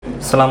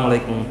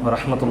Assalamualaikum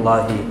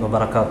warahmatullahi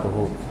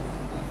wabarakatuh.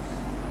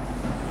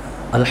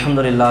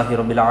 Alhamdulillahi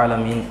rabbil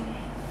alamin.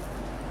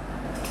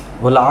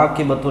 Wal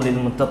aqibatu lil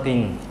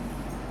muttaqin.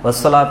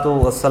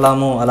 Wassalatu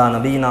wassalamu ala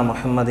nabiyyina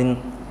Muhammadin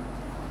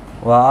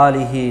wa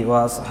alihi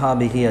wa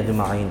ashabihi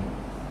ajma'in.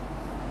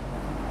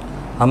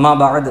 Amma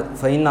ba'd,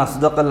 fa inna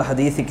asdaqal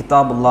hadithi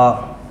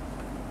kitabullah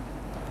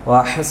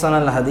wa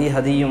ahsanal hadi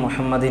hadi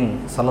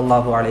Muhammadin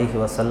sallallahu alayhi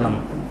wa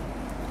sallam.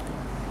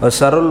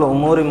 وشر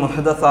الأمور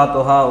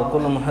محدثاتها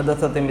وكل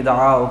محدثة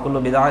بدعة وكل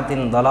بدعة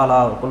ضلالة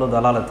وكل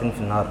ضلالة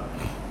في النار.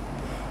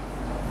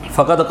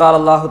 فقد قال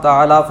الله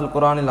تعالى في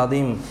القرآن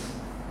العظيم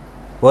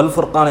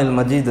والفرقان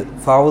المجيد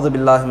فأعوذ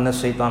بالله من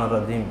الشيطان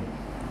الرجيم.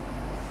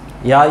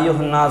 يا أيها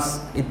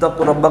الناس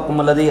اتقوا ربكم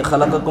الذي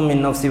خلقكم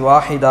من نفس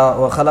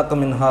واحدة وخلق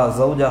منها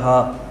زوجها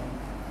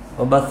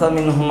وبث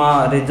منهما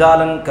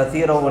رجالا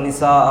كثيرا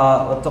ونساء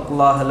واتقوا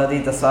الله الذي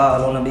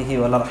تساءلون به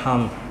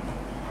والأرحام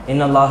إن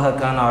الله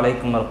كان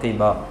عليكم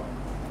رقيبا.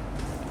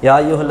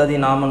 يا أيها الذين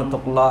آمنوا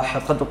اتقوا الله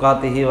حق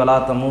تقاته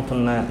ولا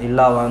تموتن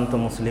إلا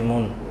وأنتم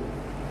مسلمون.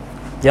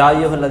 يا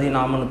أيها الذين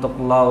آمنوا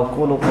اتقوا الله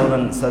وقولوا قولا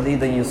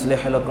سديدا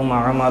يصلح لكم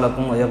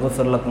أعمالكم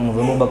ويغفر لكم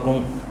ذنوبكم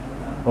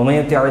ومن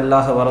يطع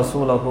الله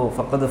ورسوله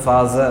فقد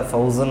فاز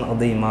فوزا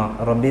عظيما.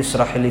 ربي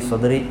اشرح لي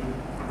صدري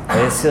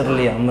ويسر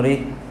لي أمري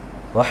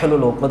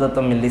واحلل عقدة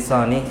من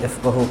لساني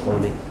يفقهوا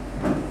قولي.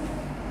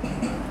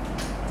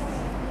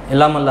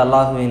 இல்லாமல்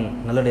அல்லாஹுவின்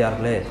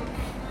நல்லடியார்களே,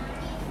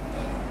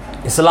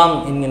 இஸ்லாம்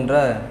என்கின்ற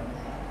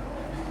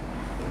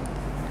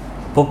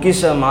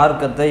பொக்கிஷ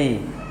மார்க்கத்தை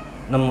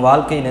நம்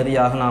வாழ்க்கை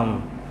நெறியாக நாம்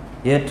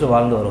ஏற்று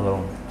வாழ்ந்து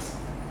வருகிறோம்.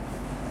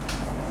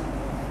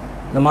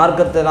 இந்த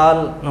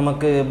மார்க்கத்தினால்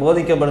நமக்கு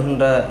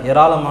போதிக்கப்படுகின்ற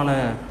ஏராளமான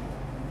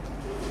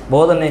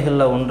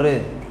போதனைகளில் ஒன்று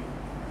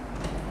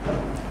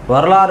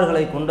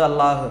வரலாறுகளை கொண்டு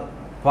அல்லாஹ்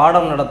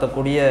பாடம்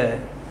நடத்தக்கூடிய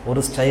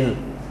ஒரு ஸ்டைல்.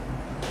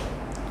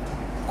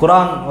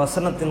 குரான்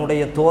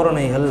வசனத்தினுடைய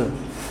தோரணைகள்,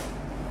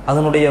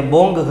 அதனுடைய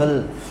போங்குகள்,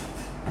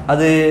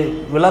 அது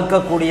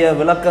விளக்கக்கூடிய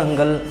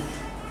விளக்கங்கள்,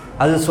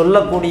 அது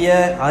சொல்லக்கூடிய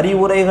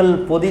அறிவுரைகள்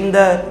பொதிந்த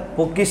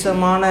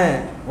பொக்கிஷமான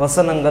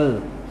வசனங்கள்,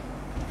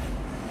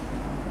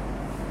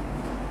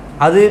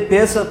 அது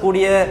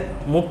பேசக்கூடிய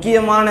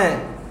முக்கியமான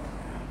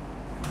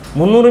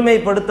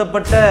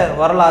முன்னுரிமைப்படுத்தப்பட்ட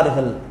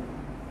வரலாறுகள்.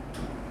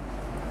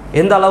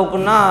 எந்த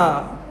அளவுக்குன்னா,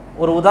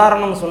 ஒரு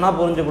உதாரணம் சொன்னால்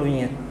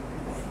புரிஞ்சுக்கிடுவீங்க.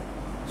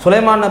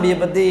 சுலைமான் நபியை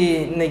பற்றி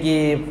இன்றைக்கி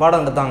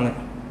பாடம் எடுத்தாங்க,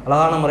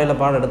 அழகான முறையில்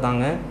பாடம்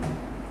எடுத்தாங்க.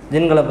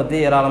 ஜின்களை பற்றி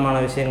ஏராளமான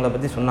விஷயங்களை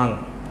பற்றி சொன்னாங்க,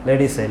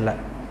 லேடிஸ் இல்லை.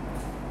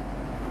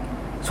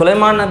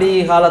 சுலைமான் நபி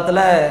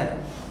காலத்தில்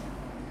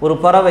ஒரு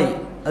பறவை,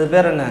 அது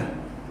பேர் என்ன?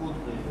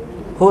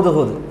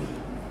 ஹூது.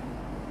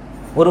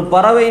 ஒரு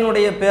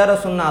பறவையினுடைய பேரை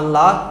சொன்ன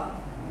அல்லாஹ்,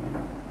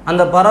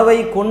 அந்த பறவை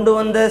கொண்டு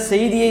வந்த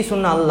செய்தியை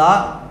சொன்ன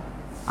அல்லாஹ்,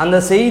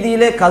 அந்த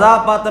செய்தியிலே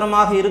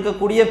கதாபாத்திரமாக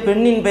இருக்கக்கூடிய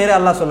பெண்ணின் பெயரை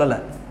அல்லாஹ் சொல்லலை.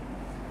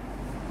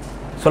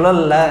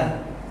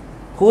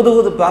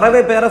 ஹூது பறவை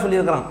பேரை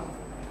சொல்லியிருக்கிறான்.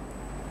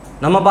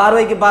 நம்ம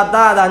பார்வைக்கு பார்த்தா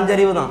அது 5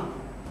 அறிவு தான்.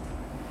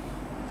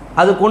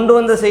 அது கொண்டு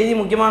வந்த செய்தி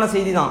முக்கியமான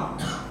செய்தி தான்.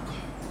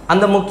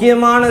 அந்த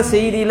முக்கியமான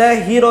செய்தியில்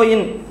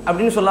ஹீரோயின்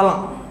அப்படின்னு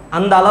சொல்லலாம்.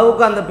 அந்த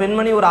அளவுக்கு அந்த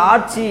பெண்மணி ஒரு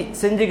ஆட்சி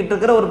செஞ்சுக்கிட்டு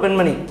இருக்கிற ஒரு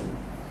பெண்மணி.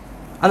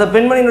 அந்த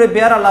பெண்மணியினுடைய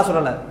பேரை அல்லாஹ்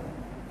சொல்லலை.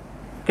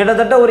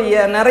 கிட்டத்தட்ட ஒரு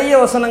நிறைய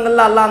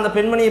வசனங்களில் அல்லாஹ் அந்த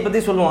பெண்மணியை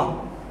பற்றி சொல்லுவான்.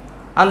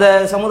 அந்த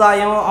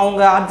சமுதாயம்,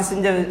 அவங்க ஆட்சி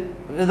செஞ்ச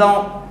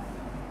விதம்,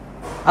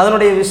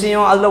 அதனுடைய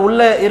விஷயம், அதில்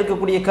உள்ள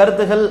இருக்கக்கூடிய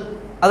கருத்துகள்,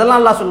 அதெல்லாம்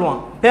அல்லாஹ் சொல்லுவான்,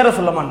 பேரை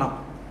சொல்ல மாட்டான்.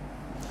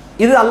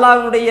 இது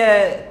அல்லாஹ்வுடைய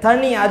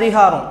தனி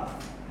அதிகாரம்.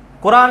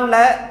 குரானில்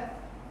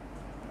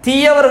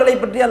தீயவர்களை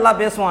பற்றி அல்லாஹ்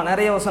பேசுவான்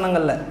நிறைய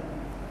வசனங்களில்.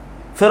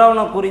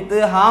 ஃபிரௌனை குறித்து,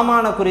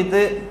 ஹாமானை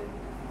குறித்து,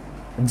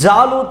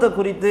 ஜாலூத்தை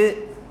குறித்து,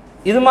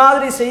 இது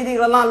மாதிரி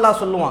செய்திகளெல்லாம்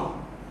அல்லாஹ் சொல்லுவான்.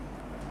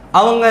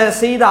 அவங்க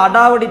செய்த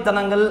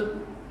அடாவடித்தனங்கள்,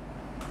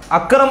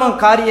 அக்கிரம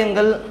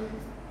காரியங்கள்,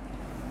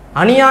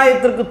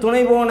 அநியாயத்திற்கு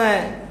துணை போன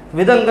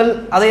விதங்கள்,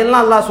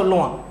 அதையெல்லாம் அல்லாஹ்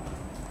சொல்லுவான்.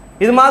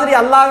 இது மாதிரி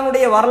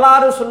அல்லாஹ்வினுடைய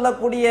வரலாறு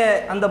சொல்லக்கூடிய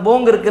அந்த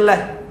போங்கு இருக்குல்ல,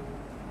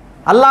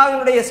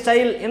 அல்லாஹ்வினுடைய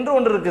ஸ்டைல் என்று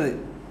ஒன்று இருக்குது.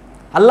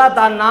 அல்லாஹ்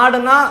தான்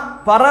நாடுனா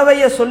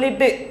பறவையை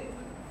சொல்லிட்டு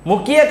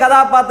முக்கிய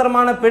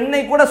கதாபாத்திரமான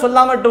பெண்ணை கூட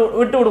சொல்லாமல்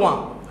விட்டு விடுவான்.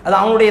 அது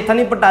அவனுடைய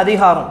தனிப்பட்ட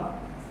அதிகாரம்.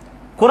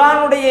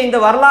 குரானுடைய இந்த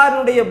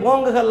வரலாறுடைய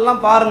போங்குகள்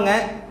எல்லாம் பாருங்க.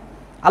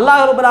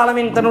 அல்லாஹ் ரப்பல்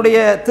ஆலமீன் தன்னுடைய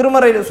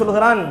திருமறையில்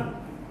சொல்கிறான்,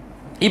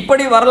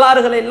 இப்படி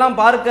வரலாறுகளை எல்லாம்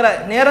பார்க்கிற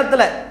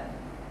நேரத்தில்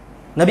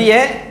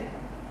நபியே,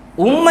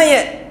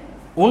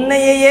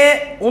 உன்னையே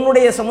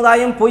உன்னுடைய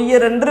சமுதாயம்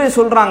பொய்யர் என்று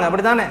சொல்கிறாங்க,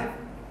 அப்படி தானே?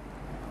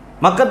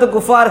 மக்கத்து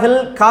குஃபார்கள்,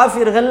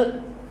 காஃபிர்கள்,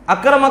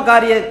 அக்கிரம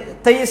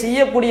காரியத்தை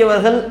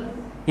செய்யக்கூடியவர்கள்,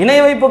 இணை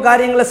வைப்பு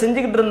காரியங்களை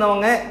செஞ்சுக்கிட்டு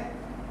இருந்தவங்க,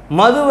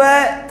 மதுவை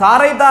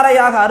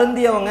தாரையாக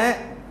அருந்தியவங்க,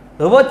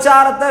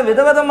 விபச்சாரத்தை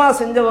விதவிதமாக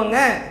செஞ்சவங்க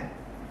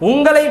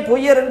உங்களை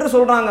பொய்யர் என்று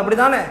சொல்கிறாங்க, அப்படி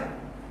தானே?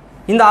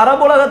 இந்த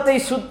அரபுலகத்தை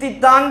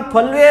சுற்றித்தான்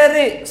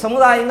பல்வேறு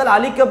சமுதாயங்கள்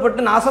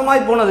அழிக்கப்பட்டு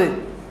நாசமாய் போனது.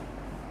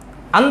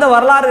 அந்த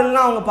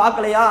வரலாறுலாம் அவங்க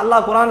பார்க்கலையா?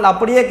 அல்லாஹ் குரானில்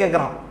அப்படியே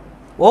கேட்குறான்.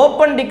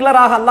 ஓப்பன்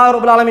டிக்ளராக அல்லாஹ்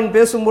ரப்பல் ஆலமீன்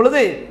பேசும்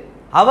பொழுது,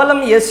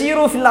 அவலம்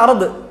யசீரு ஃபில்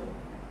அர்து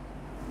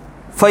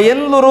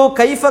ஃபயன்லுரு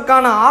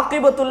கைஃபகான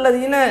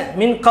ஆகிபத்துல்லதீன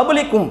மின்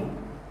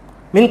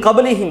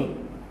கபலிஹிம்,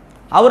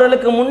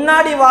 அவர்களுக்கு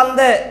முன்னாடி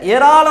வாழ்ந்த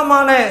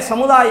ஏராளமான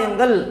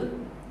சமுதாயங்கள்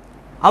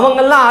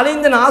அவங்கெல்லாம்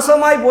அழிந்து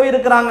நாசமாய்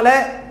போயிருக்கிறாங்களே,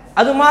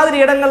 அது மாதிரி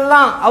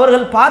இடங்கள்லாம்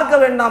அவர்கள் பார்க்க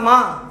வேண்டாமா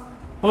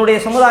உன்னுடைய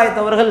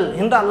சமுதாயத்தவர்கள்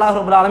என்று அல்லாஹ்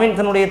ரப்பல் ஆலமீன்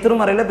தன்னுடைய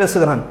திருமறையில்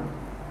பேசுகிறான்.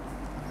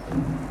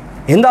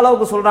 எந்த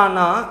அளவுக்கு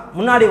சொல்கிறான்னா,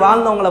 முன்னாடி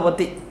வாழ்ந்தவங்களை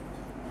பற்றி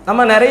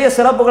நம்ம நிறைய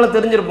சிறப்புகளை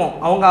தெரிஞ்சிருப்போம்.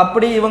 அவங்க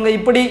அப்படி இவங்க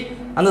இப்படி,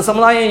 அந்த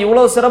சமுதாயம்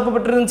இவ்வளோ சிறப்பு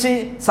பெற்றிருந்துச்சு,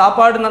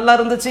 சாப்பாடு நல்லா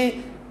இருந்துச்சு,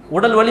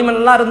 உடல் வலிமை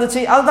நல்லா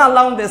இருந்துச்சு. அதுதான்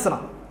அல்லாஹ்வும்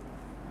பேசுகிறான்.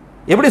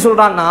 எப்படி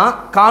சொல்கிறான்னா,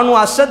 கானு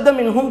அஷத்த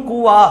மின்ஹும்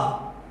கூவா,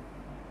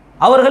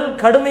 அவர்கள்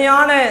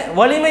கடுமையான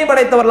வலிமை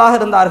படைத்தவர்களாக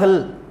இருந்தார்கள்.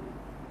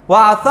 வ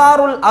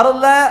அசாருல்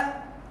அருள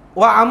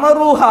வ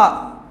அமருஹா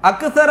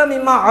அக்ஸர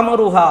மிம்மா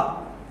அமருஹா,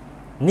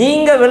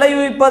 நீங்கள்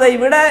விளைவிப்பதை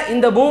விட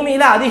இந்த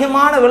பூமியில்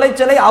அதிகமான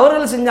விளைச்சலை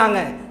அவர்கள் செஞ்சாங்க.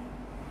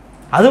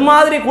 அது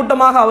மாதிரி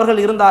கூட்டமாக அவர்கள்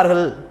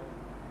இருந்தார்கள்.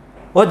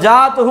 ஓ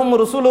ஜாத்துஹும்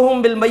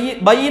ருசுலுஹும் பில்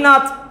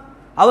பையினாத்,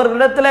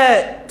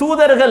 அவர்களிடத்தில்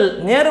தூதர்கள்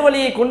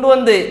நேர்வழியை கொண்டு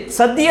வந்து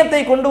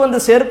சத்தியத்தை கொண்டு வந்து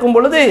சேர்க்கும்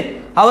பொழுது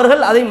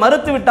அவர்கள் அதை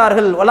மறுத்து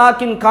விட்டார்கள்.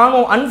 வலாக்கின்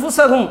கானு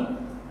அன்ஃபுஸஹும்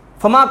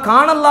ஃபமா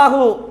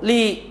கானல்லாஹு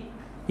லி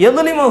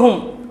யதுலிமஹும்,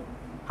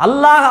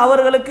 அல்லாஹ்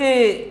அவர்களுக்கு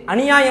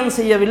அநியாயம்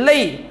செய்யவில்லை.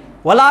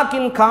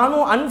 வலாக்கின் கானு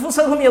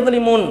அன்ஃபுஸஹும்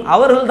யதுலிமூன்,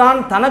 அவர்கள்தான்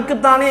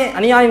தனக்குத்தானே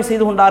அநியாயம்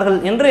செய்து கொண்டார்கள்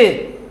என்று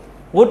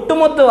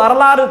ஒட்டுமொத்த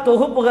வரலாறு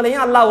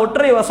தொகுப்புகளையும் அல்லாஹ்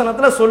ஒற்றை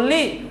வசனத்தில்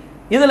சொல்லி,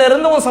 இதில்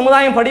இருந்து உன்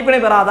சமுதாயம் படிப்பினை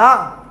பெறாதா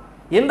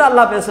என்று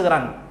அல்லாஹ்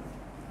பேசுகிறாங்க.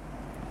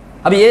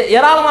 அப்போ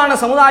ஏராளமான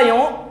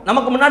சமுதாயம்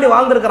நமக்கு முன்னாடி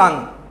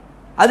வாழ்ந்துருக்கிறாங்க.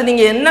 அது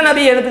நீங்கள் என்ன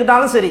நபியை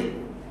எடுத்துக்கிட்டாலும் சரி,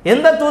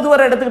 எந்த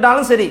தூதுவரை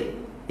எடுத்துக்கிட்டாலும் சரி,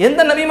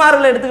 எந்த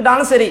நபிமார்களை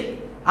எடுத்துக்கிட்டாலும் சரி,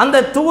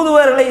 அந்த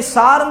தூதுவர்களை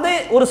சார்ந்து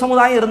ஒரு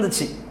சமுதாயம்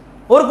இருந்துச்சு,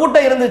 ஒரு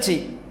கூட்டம் இருந்துச்சு,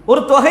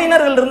 ஒரு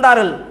தொகையினர்கள்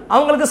இருந்தார்கள்.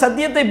 அவங்களுக்கு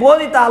சத்தியத்தை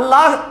போதித்த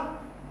அல்லாஹ்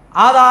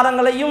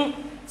ஆதாரங்களையும்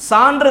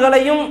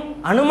சான்றுகளையும்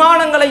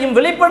அனுமானங்களையும்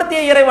வெளிப்படுத்திய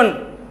இறைவன்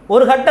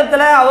ஒரு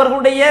கட்டத்தில்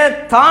அவர்களுடைய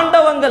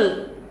தாண்டவங்கள்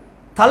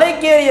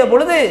தலைக்கேறிய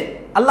பொழுது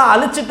அல்லாஹ்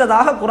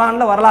அழிச்சிட்டதாக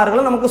குர்ஆன்ல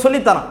வரலாறுகளை நமக்கு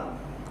சொல்லித்தரான்.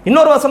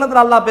 இன்னொரு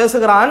வசனத்தில் அல்லாஹ்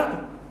பேசுகிறான்,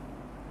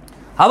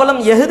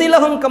 அவலம்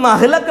யஹ்திலஹும் கமா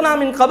அஹ்லக்னா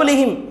மின்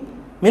கப்லிஹிம்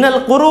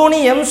மினல் குரூனி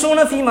யம்ஷூன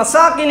ஃபீ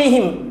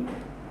மசாகினிஹிம்,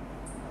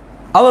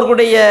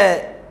 அவர்களுடைய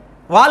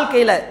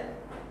வாழ்க்கையில்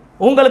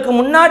உங்களுக்கு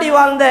முன்னாடி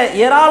வாழ்ந்த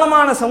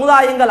ஏராளமான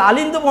சமுதாயங்கள்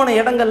அழிந்து போன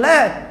இடங்களில்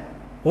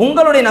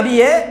உங்களுடைய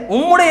நபியே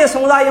உம்முடைய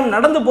சமுதாயம்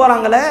நடந்து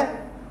போகிறாங்களே,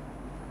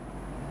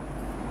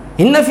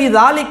 இன்னஃபி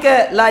தாலிக்க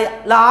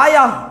ல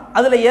ஆயா,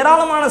 அதில்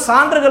ஏராளமான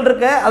சான்றுகள்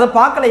இருக்க, அதை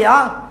பார்க்கலையா,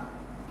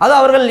 அது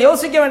அவர்கள்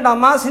யோசிக்க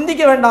வேண்டாமா,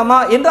 சிந்திக்க வேண்டாமா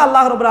என்று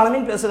அல்லாஹ் ரப்பல்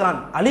ஆலமீன் பேசுகிறான்.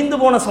 அழிந்து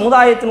போன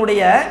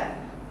சமுதாயத்தினுடைய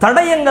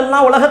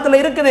தடயங்கள்லாம்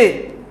உலகத்தில் இருக்குது.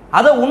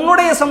 அதை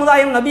உன்னுடைய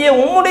சமுதாயம் நபியே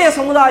உம்முடைய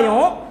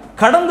சமுதாயம்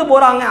கடந்து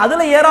போகிறாங்க,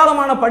 அதில்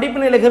ஏராளமான படிப்பு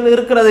நிலைகள்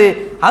இருக்கிறது.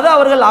 அதை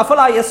அவர்கள்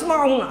அஃபலா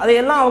யஸ்மாஉன்,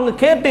 அதையெல்லாம் அவங்க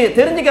கேட்டு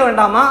தெரிஞ்சிக்க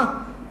வேண்டாமா,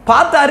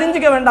 பார்த்து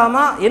அறிஞ்சிக்க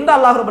வேண்டாமா என்று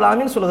அல்லாஹ் ரப்பல்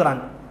ஆலமீன் சொல்கிறான்.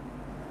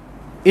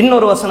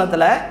 இன்னொரு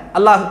வசனத்தில்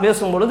அல்லாஹ்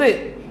பேசும் பொழுது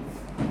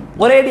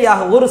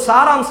ஒரேடியாக ஒரு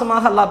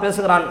சாராம்சமாக அல்லாஹ்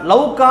பேசுகிறான்.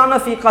 லவ்கான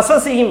ஃபி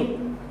கஸஸிஹிம்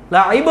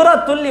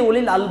லஇப்ரத்துல்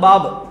லிஉலில்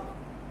அல்பாப்,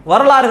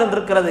 வரலாறுகள்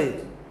இருக்கிறது.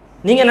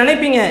 நீங்கள்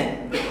நினைப்பீங்க,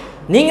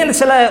 நீங்கள்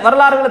சில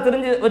வரலாறுகளை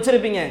தெரிஞ்சு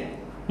வச்சிருப்பீங்க,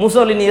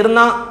 முசோலினி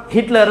இருந்தான்,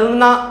 ஹிட்லர்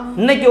இருந்தான்,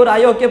 இன்னைக்கு ஒரு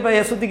அயோக்கிய பைய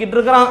சுற்றிக்கிட்டு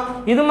இருக்கிறான்.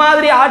 இது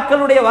மாதிரி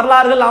ஆட்களுடைய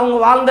வரலாறுகள், அவங்க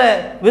வாழ்ந்த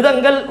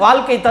விதங்கள்,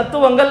 வாழ்க்கை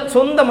தத்துவங்கள்,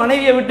 சொந்த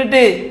மனைவியை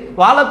விட்டுட்டு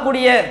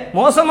வாழக்கூடிய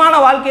மோசமான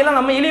வாழ்க்கையெல்லாம்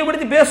நம்ம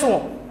இழிவுபடுத்தி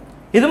பேசுவோம்.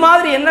 இது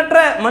மாதிரி எண்ணற்ற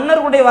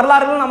மன்னர்களுடைய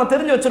வரலாறுகள் நம்ம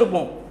தெரிஞ்சு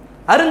வச்சுருப்போம்,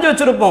 அறிஞ்சு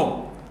வச்சுருப்போம்.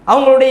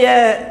 அவங்களுடைய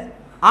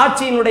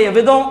ஆட்சியினுடைய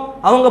விதம்,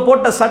 அவங்க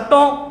போட்ட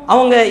சட்டம்,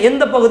 அவங்க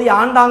எந்த பகுதியை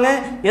ஆண்டாங்க,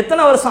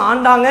 எத்தனை வருஷம்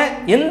ஆண்டாங்க,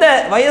 எந்த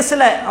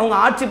வயசில் அவங்க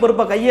ஆட்சி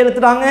பொறுப்பை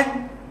கையெழுத்துட்டாங்க,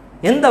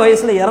 எந்த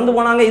வயசில் இறந்து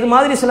போனாங்க. இது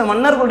மாதிரி சில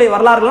மன்னர்களுடைய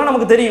வரலாறுலாம்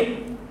நமக்கு தெரியும்,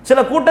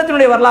 சில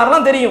கூட்டத்தினுடைய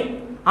வரலாறுலாம் தெரியும்.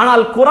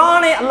 ஆனால்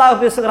குர்ஆனை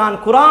அல்லாஹ் பேசுகிறான்,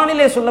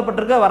 குர்ஆனிலே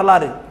சொல்லப்பட்டிருக்க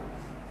வரலாறு,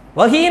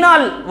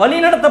 வஹீனால்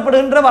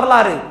வழிநடத்தப்படுகின்ற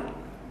வரலாறு,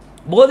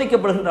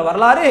 போதிக்கப்படுகின்ற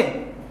வரலாறு,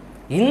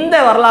 இந்த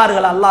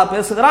வரலாறுகள் அல்லாஹ்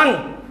பேசுகிறான்.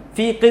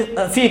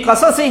 ஃபீ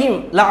கஸஸிஹிம்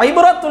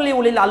லஇப்ரத்துல்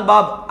லிஉலில்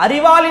அல்பாப்,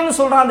 அறிவாளின்னு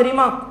சொல்கிறான்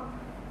தெரியுமா,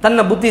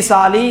 தன்னை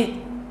புத்திசாலி,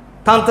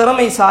 தான்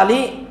திறமைசாலி,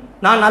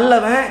 நான்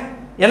நல்லவன்,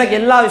 எனக்கு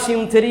எல்லா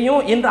விஷயமும்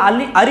தெரியும் என்று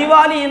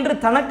அறிவாளி என்று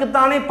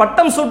தனக்குத்தானே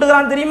பட்டம்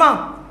சூட்டுகிறான் தெரியுமா,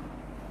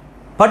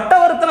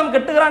 பட்டவர்த்தனம்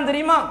கெட்டுகிறான்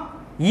தெரியுமா.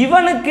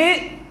 இவனுக்கு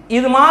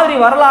இது மாதிரி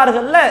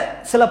வரலாறுகளில்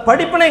சில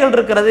படிப்பினைகள்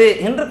இருக்கிறது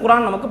என்று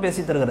குர்ஆன் நமக்கு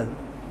பேசி தருகிறது.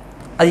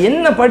 அது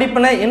என்ன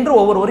படிப்பினை என்று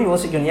ஒவ்வொருவரும்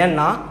யோசிக்கணும்.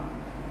 ஏன்னா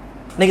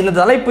இன்னைக்கு இந்த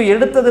தலைப்பு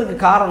எடுத்ததற்கு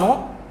காரணம்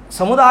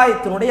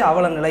சமுதாயத்தினுடைய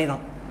அவல நிலை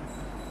தான்.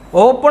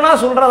 ஓப்பனாக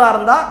சொல்கிறதா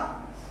இருந்தால்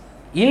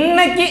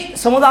இன்னைக்கு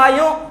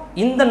சமுதாயம்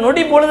இந்த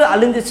நொடி பொழுது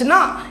அழிஞ்சிச்சுன்னா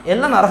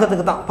எல்லாம்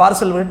நரகத்துக்கு தான்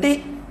பார்சல் வெட்டி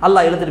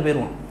அல்லாஹ் எழுதிட்டு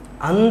போயிடுவான்.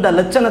 அந்த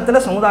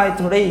லட்சணத்தில்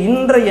சமுதாயத்தினுடைய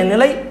இன்றைய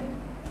நிலை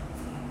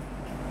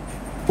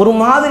ஒரு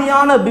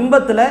மாதிரியான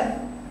பிம்பத்தில்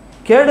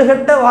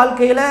கேடுகட்ட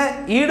வாழ்க்கையில்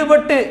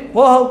ஈடுபட்டு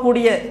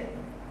போகக்கூடிய,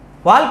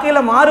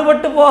 வாழ்க்கையில்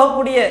மாறுபட்டு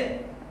போகக்கூடிய,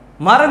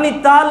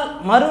 மரணித்தால்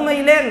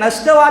மறுமையிலே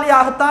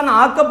நஷ்டவாளியாகத்தான்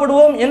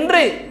ஆக்கப்படுவோம்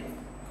என்று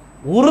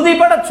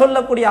உறுதிபட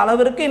சொல்லக்கூடிய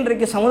அளவிற்கு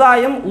இன்றைக்கு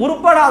சமுதாயம்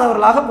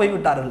உருப்படாதவர்களாக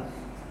போய்விட்டார்கள்.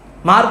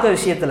 மார்க்க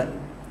விஷயத்தில்,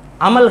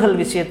 அமல்கள்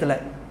விஷயத்தில்,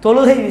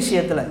 தொழுகை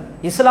விஷயத்தில்,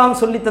 இஸ்லாம்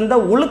சொல்லி தந்த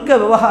ஒழுக்க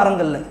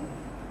விவகாரங்களில்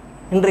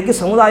இன்றைக்கு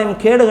சமுதாயம்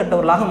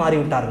கேடுகட்டவர்களாக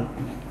மாறிவிட்டார்கள்.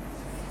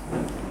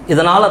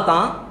 இதனால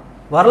தான்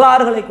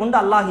வரலாறுகளை கொண்டு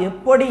அல்லாஹ்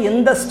எப்படி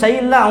எந்த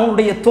ஸ்டைலில்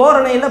அவனுடைய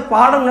தோரணையில்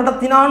பாடம்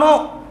நடத்தினானோ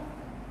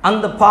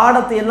அந்த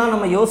பாடத்தை எல்லாம்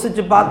நம்ம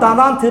யோசித்து பார்த்தா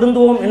தான்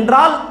திருந்துவோம்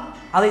என்றால்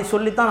அதை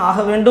சொல்லித்தான்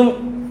ஆக வேண்டும்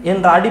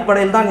என்ற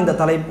அடிப்படையில் தான் இந்த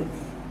தலைப்பு.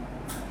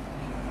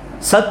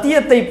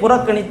 சத்தியத்தை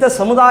புறக்கணித்த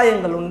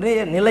சமுதாயங்களுடைய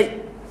நிலை.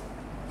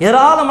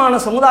 ஏராளமான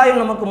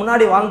சமுதாயம் நமக்கு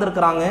முன்னாடி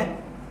வாழ்ந்திருக்கிறாங்க.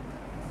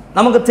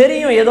 நமக்கு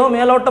தெரியும், ஏதோ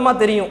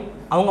மேலோட்டமாக தெரியும்,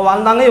 அவங்க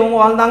வாழ்ந்தாங்க, இவங்க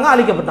வாழ்ந்தாங்க,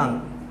 அழிக்கப்பட்டாங்க,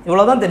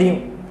 இவ்வளோதான் தெரியும்.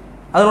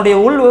 அதனுடைய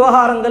உள்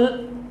விவகாரங்கள்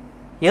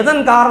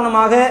எதன்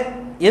காரணமாக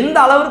எந்த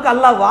அளவிற்கு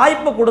அல்லாஹ்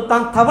வாய்ப்பை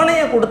கொடுத்தான்,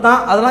 தவணையை கொடுத்தான்,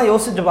 அதெல்லாம்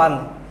யோசிச்சு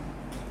பாருங்க.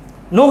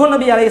 நூஹ்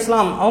நபி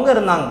அலைஹிஸ்ஸலாம் அவங்க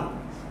இருந்தாங்க.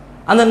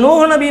 அந்த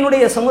நூஹ்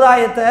நபியினுடைய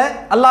சமுதாயத்தை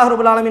அல்லாஹ்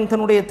ரப்பல் ஆலமீன்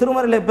தன்னுடைய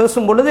திருமறையில்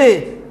பேசும் பொழுது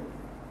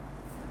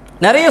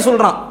நிறைய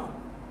சொல்கிறான்.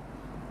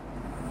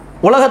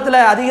 உலகத்தில்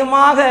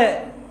அதிகமாக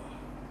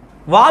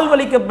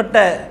வாழ்வளிக்கப்பட்ட,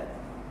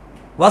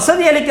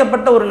 வசதி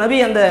அளிக்கப்பட்ட ஒரு நபி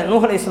அந்த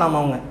நூஹ் அலைஹிஸ்ஸலாம்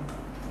அவங்க.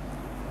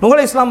 நூஹ்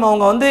அலைஹிஸ்ஸலாம்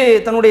அவங்க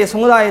தன்னுடைய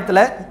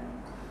சமுதாயத்தில்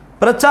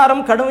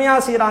பிரச்சாரம்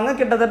கடுமையாக செய்கிறாங்க.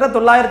 கிட்டத்தட்ட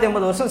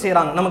 950 வருஷம்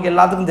செய்கிறாங்க. நமக்கு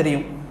எல்லாத்துக்கும்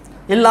தெரியும்.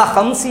 இல்லா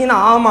 50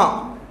 ஆமா,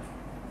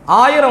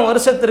 1000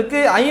 வருஷத்திற்கு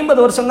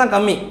 50 வருஷம் தான்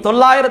கம்மி.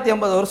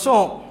 950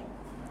 வருஷம்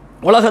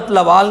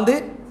உலகத்தில் வாழ்ந்து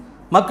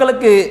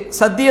மக்களுக்கு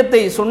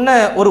சத்தியத்தை சொன்ன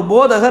ஒரு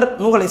போதகர்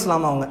நூஹ்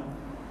அலைஹிஸ்ஸலாம் அவங்க.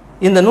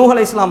 இந்த நூஹ்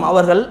அலைஹிஸ்ஸலாம்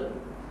அவர்கள்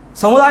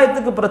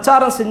சமுதாயத்துக்கு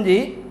பிரச்சாரம் செஞ்சு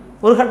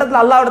ஒரு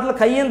கட்டத்தில்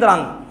அல்லாஹ்விடத்தில்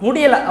கையேந்துறாங்க.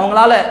 முடியலை,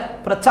 அவங்களால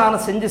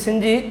பிரச்சாரம் செஞ்சு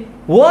செஞ்சு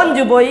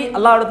ஓஞ்சு போய்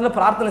அல்லாஹ்விடத்தில்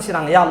பிரார்த்தனை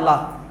செய்கிறாங்க. யா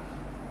அல்லாஹ்,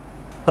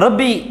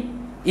 ரப்பி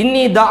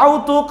இன்னி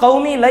தஅவுது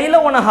கௌமி லைல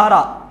வ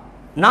நஹாரா,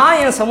 நான்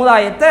என்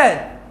சமுதாயத்தை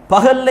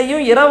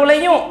பகல்லையும்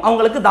இரவுலையும்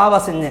அவங்களுக்கு தாவா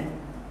செஞ்சேன்.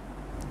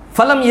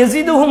 ஃபலம்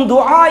யஸிதுஹும்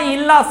துஆஇ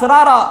இல்லா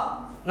ஃபிராரா,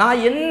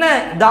 நான் என்ன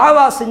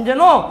தாவா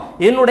செஞ்சனோ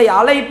என்னுடைய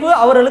அழைப்பு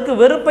அவர்களுக்கு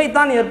வெறுப்பை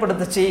தான்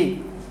ஏற்படுத்துச்சு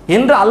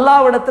என்று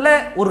அல்லாஹ்விடத்தில்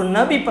ஒரு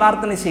நபி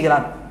பிரார்த்தனை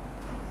செய்கிறார்.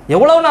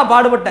 எவ்வளவு நான்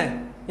பாடுபட்டேன்,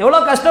 எவ்வளோ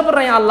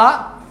கஷ்டப்படுறேன் யா அல்லாஹ்,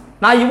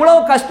 நான் இவ்வளோ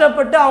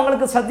கஷ்டப்பட்டு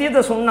அவங்களுக்கு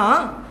சத்தியத்தை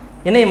சொன்னால்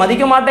என்னை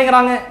மதிக்க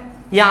மாட்டேங்கிறாங்க,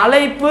 என்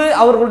அழைப்பு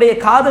அவர்களுடைய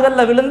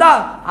காதுகளில் விழுந்தா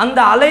அந்த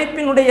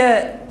அழைப்பினுடைய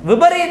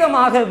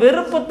விபரீதமாக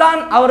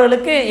வெறுப்புத்தான்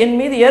அவர்களுக்கு என்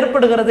மீது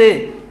ஏற்படுகிறது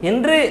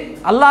என்று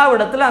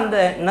அல்லாஹ்விடத்தில் அந்த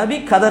நபி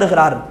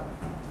கதறுகிறார்,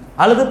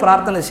 அழுது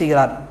பிரார்த்தனை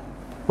செய்கிறார்.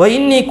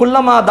 இன்னி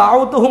குல்லமா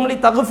தாவுத்துஹும் லி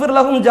தக்ஃபிர்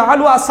லஹும்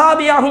ஜஅலு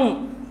அஸாபியஹும்,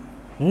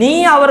 நீ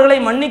அவர்களை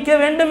மன்னிக்க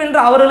வேண்டும் என்று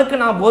அவர்களுக்கு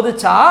நான்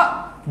போதிச்சா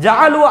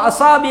ஜஅலு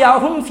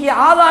அஸாபியஹும் ஃபி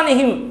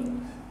ஆதானிஹிம்,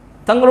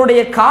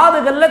 தங்களுடைய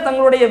காதுகளில்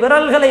தங்களுடைய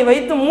விரல்களை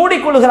வைத்து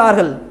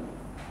மூடிக்கொள்கிறார்கள்.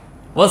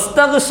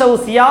 வஸ்தகுஷவ்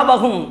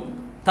சியாபகும்,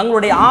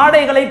 தங்களுடைய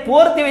ஆடைகளை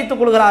போர்த்தி வைத்துக்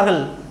கொள்கிறார்கள்.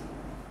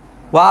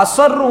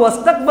 வஅஸர்ரு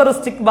வஸ்தக்பரு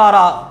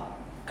இஸ்திக்பாரா,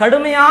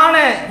 கடுமையான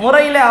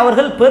முறையில்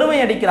அவர்கள் பெருமை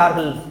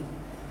அடிக்கிறார்கள்.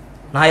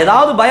 நான்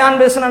ஏதாவது பயான்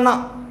பேசினேன்னா,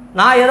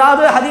 நான்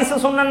ஏதாவது ஹதீஸை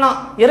சொன்னேன்னா,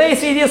 இறை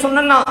செய்தியை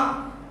சொன்னேன்னா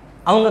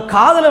அவங்க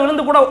காதில்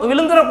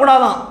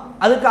விழுந்துடக்கூடாதான்,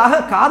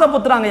 அதுக்காக காதை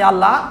புத்துறாங்க யா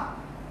அல்லாஹ்.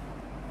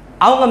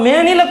 அவங்க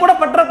மேனில கூட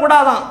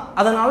பற்றக்கூடாதான்,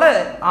 அதனால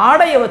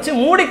ஆடையை வச்சு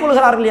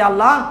மூடிக்கொள்கிறார்கள் யா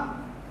அல்லாஹ்,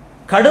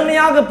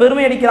 கடுமையாக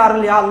பெருமை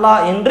அடிக்கிறார்கள் யா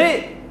அல்லாஹ் என்று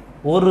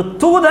ஒரு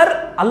தூதர்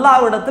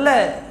அல்லாஹ்விடத்தில்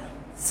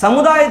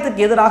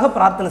சமுதாயத்துக்கு எதிராக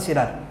பிரார்த்தனை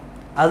செய்கிறார்.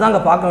 அதுதான்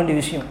அங்கே பார்க்க வேண்டிய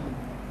விஷயம்.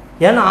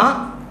 ஏன்னா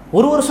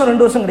 1 வருஷம்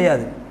 2 வருஷம்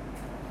கிடையாது.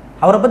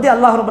 அவரை பற்றி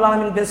அல்லாஹ் ரப்பல்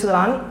ஆலமீன்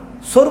பேசுகிறான்,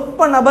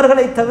 சொற்ப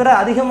நபர்களை தவிர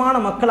அதிகமான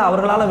மக்களை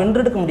அவர்களால்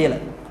வென்றெடுக்க முடியலை.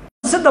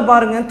 வருஷத்தை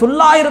பாருங்க,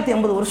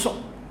 950 வருஷம்.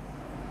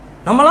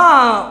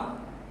 நம்மளாம்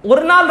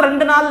ஒரு நாள்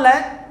 2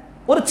 நாளில்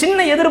ஒரு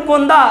சின்ன எதிர்ப்பு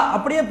வந்தால்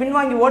அப்படியே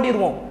பின்வாங்கி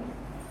ஓடிடுவோம்.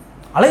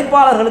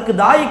 அழைப்பாளர்களுக்கு,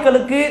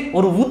 தாயிக்களுக்கு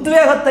ஒரு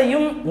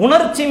உத்வேகத்தையும்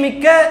உணர்ச்சி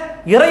மிக்க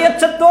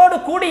இரையச்சத்தோடு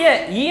கூடிய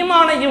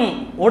ஈமானையும்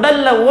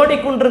உடல்ல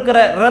ஓடிக்கொண்டிருக்கிற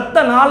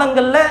இரத்த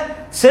நாளங்கள்ல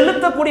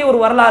செலுத்தக்கூடிய ஒரு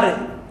வரலாறு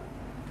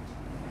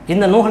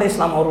இந்த நூஹ்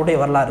அலைஹிஸ்ஸலாம் அவருடைய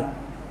வரலாறு.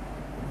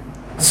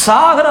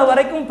 சாகர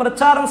வரைக்கும்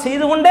பிரச்சாரம்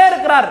செய்து கொண்டே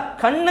இருக்கிறார்.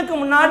 கண்ணுக்கு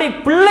முன்னாடி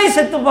பிள்ளை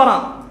செத்து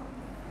போறான்,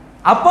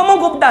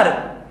 அப்பமும் கூப்பிட்டாரு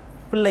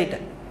பிள்ளைகிட்ட,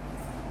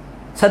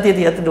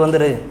 சத்தியத்தை ஏத்துட்டு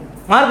வந்துரு,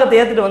 மார்க்கத்தை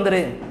ஏத்துட்டு வந்துரு,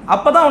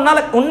 அப்பதான்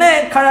உன்னை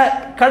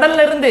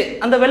கடல்ல இருந்து,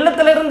 அந்த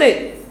வெள்ளத்துல இருந்து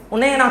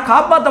உன்னைய நான்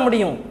காப்பாற்ற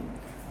முடியும்.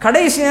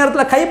 கடைசி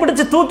நேரத்தில்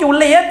கைப்பிடிச்சு தூக்கி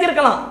உள்ளே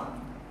ஏற்றிருக்கலாம்,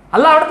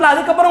 அல்லாஹ் இடத்துல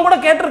அதுக்கப்புறம் கூட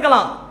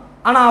கேட்டிருக்கலாம்.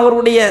 ஆனால்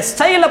அவருடைய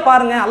ஸ்டைலை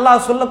பாருங்க,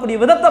 அல்லாஹ் சொல்லக்கூடிய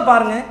விதத்தை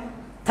பாருங்க.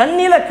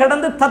 தண்ணியில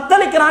கிடந்து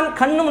தத்தளிக்கிறான்,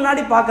 கண்ணு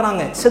முன்னாடி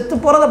பார்க்குறாங்க, செத்து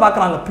போறதை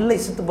பார்க்குறாங்க, பிள்ளை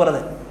செத்து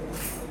போறதை.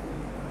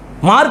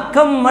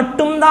 மார்க்கம்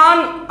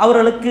மட்டும்தான்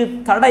அவர்களுக்கு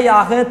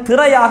தடையாக,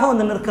 திரையாக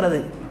வந்து நிற்கிறது.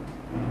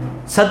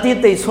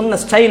 சத்தியத்தை சொன்ன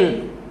ஸ்டைல்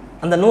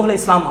அந்த நூஹ்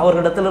அலைஹிஸ்ஸலாம்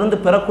அவர்களிடத்திலிருந்து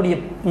பெறக்கூடிய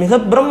மிக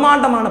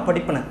பிரம்மாண்டமான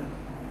படிப்பினை.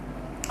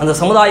 அந்த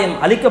சமுதாயம்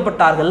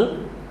அழிக்கப்பட்டார்கள்.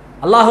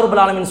 அல்லாஹ்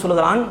ரப்பல் ஆலமீன்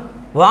சொல்கிறான்,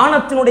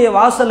 வானத்தினுடைய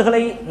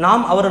வாசல்களை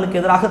நாம் அவர்களுக்கு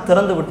எதிராக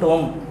திறந்து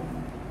விட்டோம்.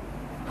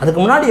 அதுக்கு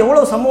முன்னாடி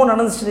எவ்வளோ சம்பவம்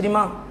நடந்துச்சு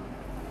தெரியுமா?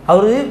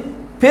 அவர்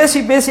பேசி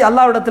பேசி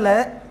அல்லாஹ்விடத்தில்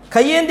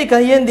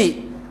கையேந்தி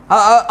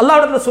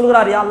அல்லாஹ்விடத்தில்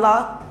சொல்கிறார், யா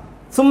அல்லாஹ்,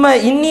 சும்ம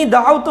இன்னி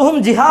தஅவுதுஹும்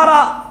ஜிஹாரா,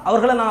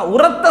 அவர்களை நான்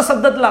உரத்த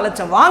சத்தத்தில்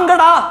அழைச்சேன்,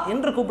 வாங்கடா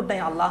என்று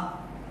கூப்பிட்டேன் அல்லாஹ்,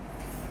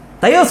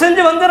 தயவு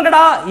செஞ்சு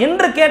வந்துருங்கடா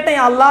என்று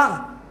கேட்டேன் அல்லாஹ்.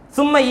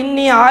 சும்ம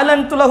இன்னி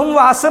அலன்து லஹும்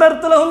வ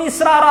அஸ்ரர்து லஹும்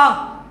இஸ்ராரா,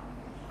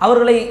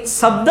 அவர்களை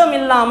சப்தம்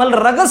இல்லாமல்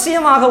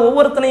ரகசியமாக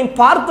ஒவ்வொருத்தனையும்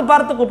பார்த்து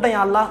பார்த்து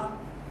கூப்பிட்டேன் அல்லாஹ்.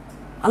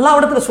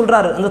 அல்லாஹ்விடத்தில்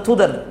சொல்றாரு அந்த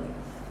தூதர்,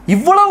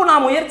 இவ்வளவு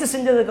நான் முயற்சி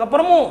செஞ்சதுக்கு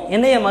அப்புறமும்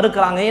என்னைய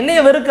மறுக்கிறாங்க, என்னைய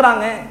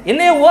வெறுக்கிறாங்க,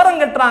 என்னைய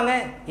ஓரங்கட்டுறாங்க,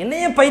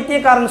 என்னைய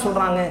பைத்தியக்காரன்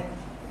சொல்றாங்க.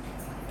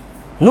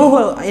 நூஹ்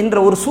என்ற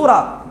ஒரு சூரா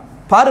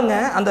பாருங்க,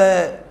 அந்த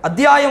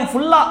அத்தியாயம்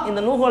ஃபுல்லா இந்த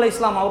நூஹ்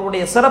அலைஹிஸ்ஸலாம்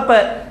அவருடைய சிறப்பை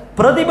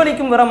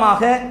பிரதிபலிக்கும்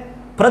விதமாக,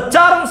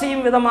 பிரச்சாரம்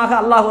செய்யும் விதமாக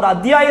அல்லாஹ் ஒரு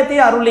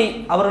அத்தியாயத்தையே அருளி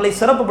அவர்களை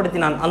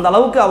சிறப்புப்படுத்தினான். அந்த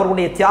அளவுக்கு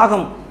அவர்களுடைய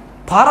தியாகம்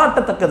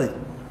பாராட்டத்தக்கது.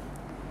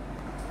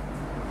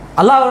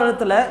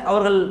 அல்லாஹ்விடத்தில்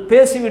அவர்கள்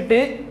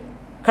பேசிவிட்டு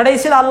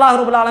கடைசியில் அல்லாஹ்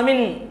ரப்பல்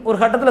ஆலமீன் ஒரு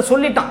கட்டத்தில்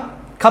சொல்லிட்டான்,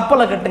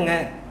 கப்பலை கட்டுங்க.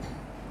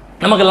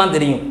 நமக்கெல்லாம்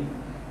தெரியும்,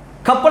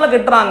 கப்பலை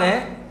கட்டுறாங்க.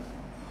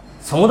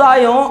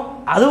 சமுதாயம்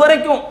அது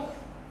வரைக்கும்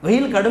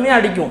வெயில் கடுமையாக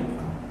அடிக்கும்,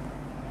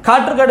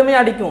 காற்று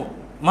கடுமையாக அடிக்கும்,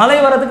 மழை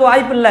வர்றதுக்கு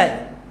வாய்ப்பு இல்லை,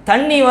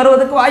 தண்ணி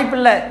வருவதற்கு வாய்ப்பு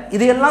இல்லை,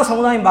 இதையெல்லாம்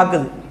சமுதாயம்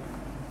பார்க்குது.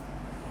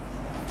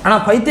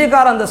 ஆனால்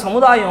பைத்தியக்கார அந்த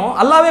சமுதாயம்,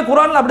 அல்லாஹ்வே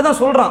குர்ஆனில் அப்படி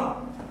தான் சொல்கிறான்,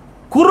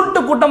 குருட்டு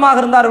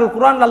கூட்டமாக இருந்தார்கள்.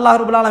 குர்ஆனில் அல்லாஹ்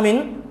ரப்பல்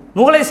ஆலமீன்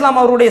நூஹ்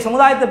அலைஹிஸ்ஸலாம் அவருடைய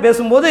சமுதாயத்தை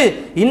பேசும்போது,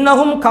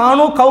 இன்னஹும்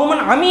கானு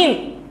கௌமன் அமீன்,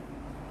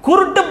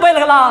 குருட்டு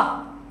பயல்களா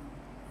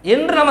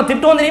என்று நம்ம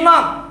திட்டுவோம் தெரியுமா?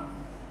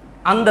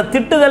 அந்த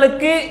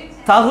திட்டுதலுக்கு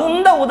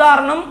தகுந்த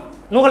உதாரணம்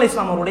நூஹ்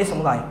அலைஹிஸ்ஸலாம் அவருடைய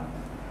சமுதாயம்.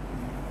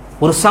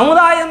 ஒரு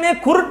சமுதாயமே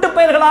குருட்டு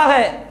பயல்களாக,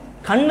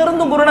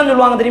 கண்ணிருந்தும் குருடன்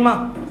சொல்லுவாங்க தெரியுமா?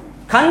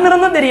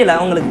 கண்ணிருந்தும் தெரியல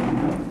அவங்களுக்கு,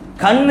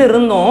 கண்ணு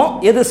இருந்தும்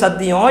எது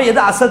சத்தியம், எது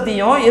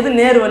அசத்தியம், எது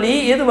நேர்வழி,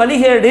 எது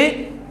வழிகேடு,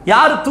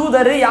 யார்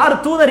தூதர், யார்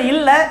தூதர்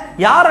இல்லை,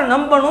 யாரை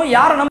நம்பணும்,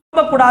 யாரை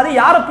நம்பக்கூடாது,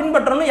 யாரை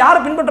பின்பற்றணும், யாரை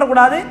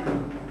பின்பற்றக்கூடாது,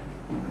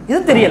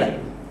 இது தெரியல.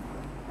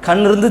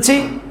 கண் இருந்துச்சு,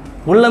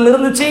 உள்ளம்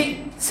இருந்துச்சு,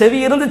 செவி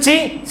இருந்துச்சு,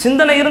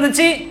 சிந்தனை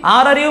இருந்துச்சு,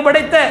 ஆறறிவு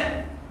படைத்த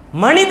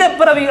மனித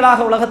பிறவிகளாக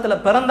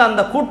உலகத்தில் பிறந்த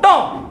அந்த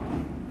கூட்டம்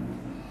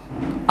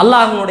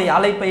அல்லாஹ்வினுடைய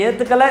அழைப்பை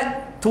ஏற்றுக்கல,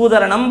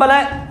 தூதரை நம்பல,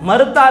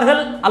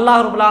 மறுத்தார்கள்.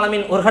 அல்லாஹ் ரப்பல்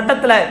ஆலமீன் ஒரு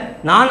கட்டத்தில்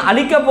நான்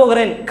அழிக்க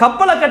போகிறேன்,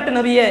 கப்பலை கட்டு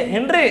நபியே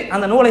என்று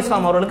அந்த நூஹ்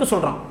அலைஹிஸ்ஸலாம் அவர்களுக்கு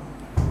சொல்றான்.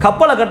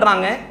 கப்பலை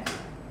கட்டுறாங்க,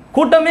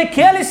 கூட்டமே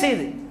கேலி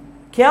செய்து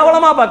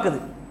கேவலமாக பார்க்குது,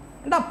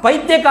 ஏண்டா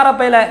பைத்தியக்கார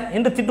பையல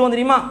என்று திட்டுவோம்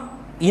தெரியுமா?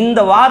 இந்த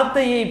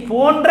வார்த்தையை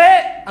போன்றே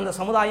அந்த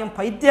சமுதாயம்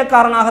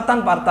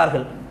பைத்தியக்காரனாகத்தான்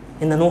பார்த்தார்கள்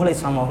இந்த நூஹ்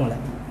அலைஹிஸ்ஸலாம் அவங்களை.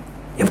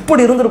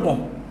 எப்படி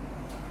இருந்திருக்கும்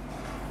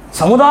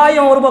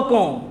சமுதாயம்? ஒரு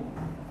பக்கம்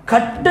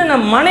கட்டின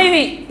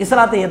மனைவி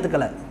இஸ்லாத்தை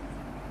ஏற்றுக்கல,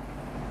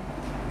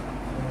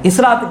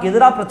 இஸ்லாத்துக்கு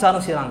எதிராக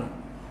பிரச்சாரம் செய்கிறாங்க,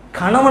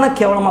 கணவனை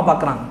கேவலமாக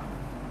பார்க்குறாங்க.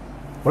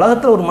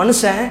 உலகத்தில் ஒரு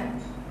மனுஷன்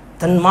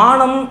தன்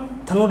மானம்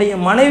தன்னுடைய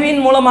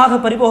மனைவியின் மூலமாக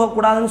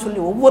பறிபோகக்கூடாதுன்னு சொல்லி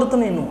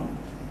ஒவ்வொருத்தனும் எண்ணுவான்.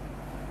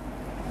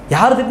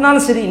 யார்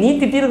திட்டினாலும் சரி, நீ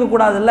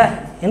திட்டியிருக்கக்கூடாதுல்ல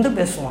என்று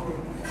பேசுவான்.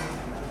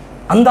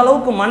 அந்த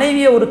அளவுக்கு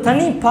மனைவியை ஒரு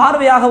தனி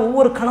பார்வையாக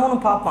ஒவ்வொரு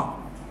கணவனும் பார்ப்பான்.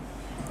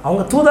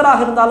 அவங்க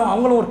தூதராக இருந்தாலும்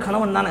அவங்களும் ஒரு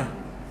கணவன் தானே,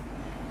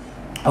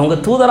 அவங்க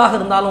தூதராக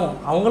இருந்தாலும்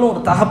அவங்களும்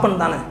ஒரு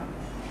தகப்பன் தானே.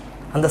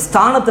 அந்த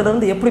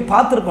ஸ்தானத்திலிருந்து எப்படி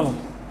பார்த்துருக்கணும்,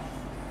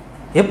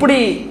 எப்படி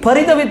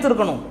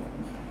பரிதவித்திருக்கணும்,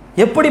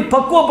 எப்படி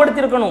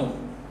பக்குவப்படுத்தியிருக்கணும்.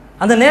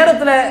 அந்த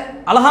நேரத்தில்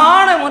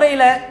அழகான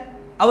முறையில்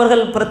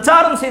அவர்கள்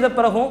பிரச்சாரம் செய்த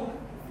பிறகும்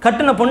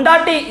கட்டின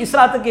பொண்டாட்டி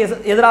இஸ்லாத்துக்கு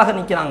எதிராக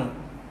நிற்கிறாங்க,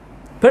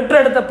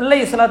 பெற்றெடுத்த பிள்ளை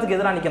இஸ்லாத்துக்கு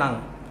எதிராக நிற்கிறாங்க.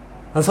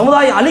 அந்த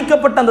சமுதாயம்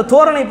அழிக்கப்பட்ட அந்த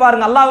தோரணை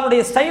பாருங்கள்,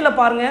 அல்லாஹ்வுடைய ஸ்டைலை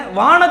பாருங்கள்.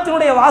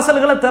 வானத்தினுடைய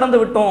வாசல்களை திறந்து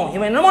விட்டோம்.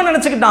 இவன் என்னமோ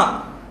நினச்சிக்கிட்டான்,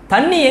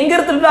 தண்ணி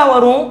எங்கிருந்து தான்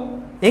வரும்,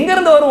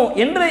 எங்கிருந்து வரும்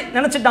என்று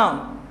நினச்சிட்டான்.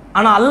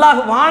 ஆனால் அல்லாஹ்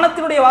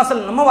வானத்தினுடைய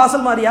வாசல் நம்ம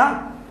வாசல் மாதிரியா?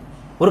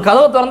 ஒரு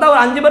கதவை திறந்தா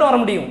ஒரு 5 பேர் வர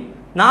முடியும்,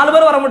 4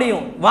 பேர் வர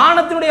முடியும்.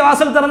 வானத்தினுடைய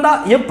வாசல் திறந்தா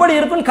எப்படி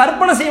இருக்குன்னு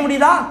கற்பனை செய்ய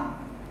முடியுதா?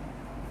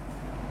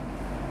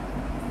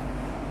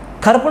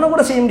 கற்பனை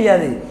கூட செய்ய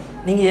முடியாது.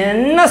 நீங்கள்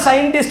என்ன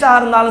சயின்டிஸ்டாக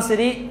இருந்தாலும்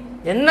சரி,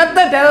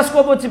 என்னத்தை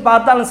டெலஸ்கோப் வச்சு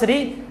பார்த்தாலும் சரி,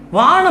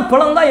 வானம்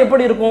பிளந்தா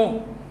எப்படி இருக்கும்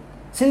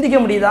சிந்திக்க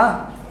முடியுதா?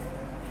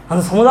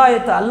 அந்த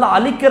சமுதாயத்தை அல்லாஹ்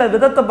அழிக்கிற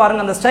விதத்தை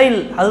பாருங்கள், அந்த ஸ்டைல்,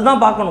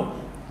 அதுதான் பார்க்கணும்.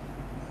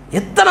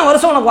 எத்தனை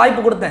வருஷம் உனக்கு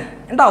வாய்ப்பு கொடுத்தேன்,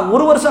 ஏண்டா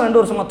 1 வருஷம்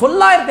 2 வருஷமா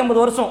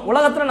 950 வருஷம்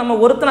உலகத்தில் நம்ம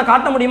ஒருத்தனை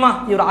காட்ட முடியுமா?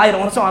 இவர்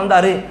 1000 வருஷம்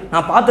வாழ்ந்தாரு,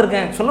 நான்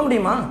பார்த்துருக்கேன் சொல்ல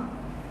முடியுமா?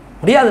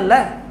 முடியாதுல்ல.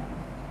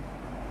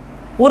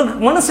 ஒரு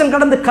மனுஷன்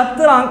கடந்து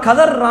கத்துறான்,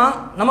 கதறான்,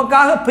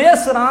 நமக்காக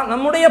பேசுகிறான்,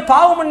 நம்முடைய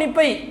பாவ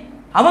மன்னிப்பை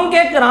அவன்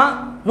கேட்குறான்.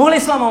 நூஹ்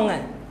அலைஹிஸ்ஸலாம் அவங்க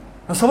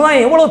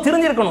சமுதாயம் எவ்வளோ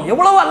தெரிஞ்சிருக்கணும்,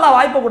 எவ்வளோ அல்லாஹ்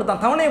வாய்ப்பை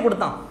கொடுத்தான், தவணையை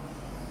கொடுத்தான்.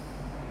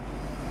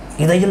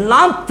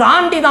 இதையெல்லாம்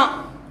தாண்டி தான்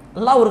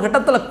அல்லாஹ் ஒரு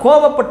கட்டத்தில்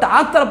கோபப்பட்டு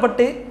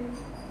ஆத்திரப்பட்டு,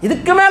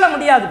 இதுக்கு மேலே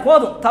முடியாது,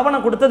 போதும், தவணை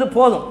கொடுத்தது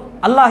போதும்.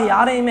 அல்லாஹ்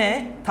யாரையுமே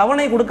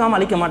தவணை கொடுக்காம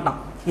அழிக்க மாட்டான்.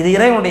 இது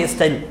இறைவனுடைய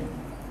ஸ்டைல்.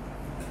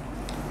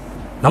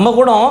 நம்ம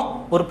கூட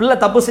ஒரு பிள்ளை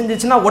தப்பு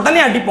செஞ்சிச்சுன்னா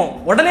உடனே அடிப்போம்,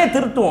 உடனே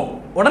திருட்டுவோம்,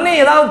 உடனே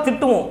ஏதாவது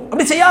திட்டுவோம்,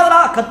 அப்படி செய்யாதடா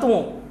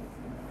கத்துவோம்,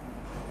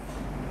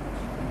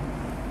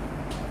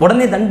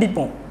 உடனே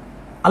தண்டிப்போம்.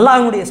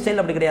 அல்லாஹ்வுடைய ஸ்டைல்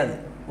அப்படி கிடையாது.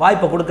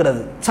 வாய்ப்பை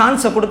கொடுக்கிறது,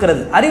 சான்ஸை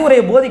கொடுக்கிறது,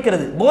 அறிவுரையை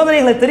போதிக்கிறது,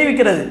 போதனைகளை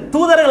தெரிவிக்கிறது,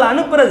 தூதர்களை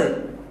அனுப்புறது,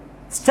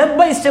 ஸ்டெப்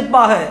பை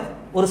ஸ்டெப்பாக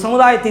ஒரு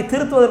சமுதாயத்தை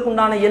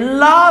திருத்துவதற்குண்டான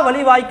எல்லா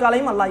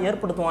வழிவாய்க்காலையும் அல்லாஹ்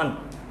ஏற்படுத்துவான்.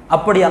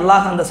 அப்படி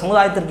அல்லாஹ் அந்த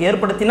சமுதாயத்திற்கு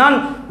ஏற்படுத்தினான்.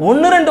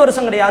 1-2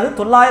 வருஷம் கிடையாது,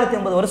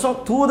 980 வருஷம்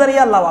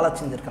தூதரையே அல்லாஹ் வாழ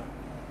செஞ்சிருக்கான்.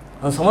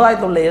 அந்த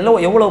சமுதாயத்தில் உள்ள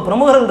எவ்வளவு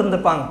பிரமுகர்கள்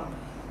இருந்திருப்பாங்க,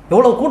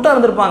 எவ்வளவு கூட்டம்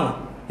இருந்திருப்பாங்க,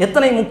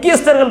 எத்தனை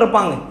முக்கியஸ்தர்கள்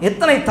இருப்பாங்க,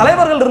 எத்தனை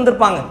தலைவர்கள்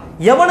இருந்திருப்பாங்க.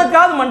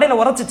 எவனுக்காவது மண்டையில்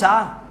உரைச்சிச்சா?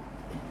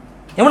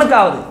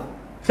 எவனுக்காவது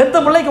செத்த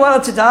பிள்ளைக்கு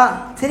உரைச்சிச்சா?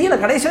 தெரியல,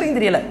 கடைசி வரைக்கும்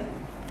தெரியல.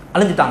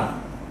 அழிஞ்சிட்டாங்க.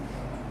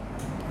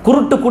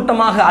 குருட்டு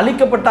கூட்டமாக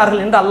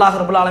அழிக்கப்பட்டார்கள் என்று அல்லாஹ்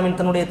ரப்பல் ஆலமீன்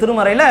தன்னுடைய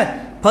திருமறையில்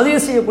பதிவு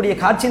செய்யக்கூடிய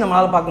காட்சி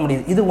நம்மளால் பார்க்க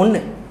முடியுது. இது ஒன்று.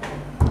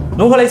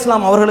 நூஹ்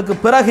அலைஹிஸ்ஸலாம் அவர்களுக்கு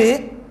பிறகு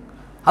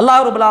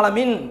அல்லாஹ் ரப்பல்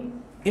ஆலமீன்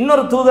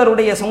இன்னொரு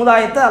தூதருடைய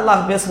சமுதாயத்தை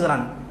அல்லாஹ்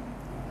பேசுகிறான்.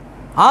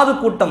 ஆது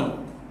கூட்டம்.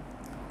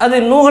 அது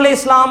நூஹ்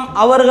அலைஹிஸ்ஸலாம்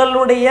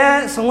அவர்களுடைய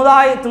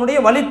சமுதாயத்தினுடைய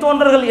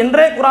வழித்தோன்றர்கள்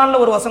என்றே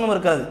குர்ஆனில் ஒரு வசனம்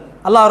இருக்கிறது.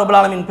 அல்லாஹ் ரப்பல்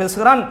ஆலமீன்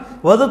பேசுகிறான்,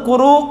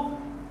 வதுகுரு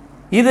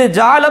இது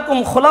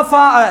ஜாலக்கும்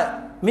குலஃபா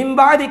மின்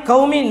பாதி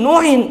கௌமி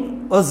நூஹின்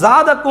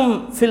வஸாதக்கும்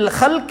ஃபில்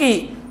ஹல்கி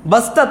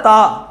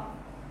பஸ்ததா.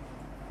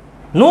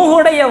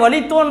 நூஹுடைய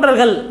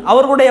வழித்தோன்றல்கள்,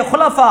 அவர்களுடைய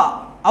குலஃபா,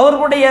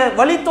 அவர்களுடைய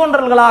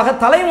வழித்தோன்றல்களாக,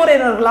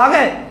 தலைமுறையினர்களாக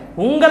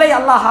உங்களை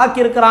அல்லாஹ்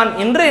ஆக்கியிருக்கிறான்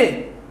என்று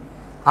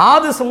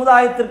ஆது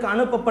சமுதாயத்திற்கு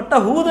அனுப்பப்பட்ட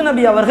ஹூது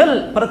நபி அவர்கள்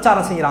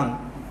பிரச்சாரம் செய்கிறாங்க.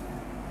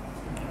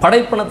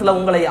 படைப்பணத்தில்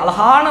உங்களை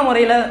அழகான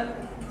முறையில்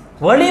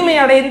வலிமை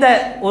அடைந்த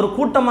ஒரு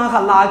கூட்டமாக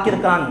அல்லாஹ்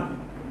ஆக்கியிருக்கிறான்.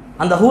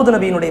 அந்த ஹூது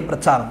நபியினுடைய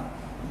பிரச்சாரம்,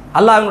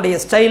 அல்லாஹ்வினுடைய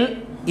ஸ்டைல்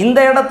இந்த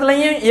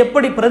இடத்துலையும்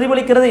எப்படி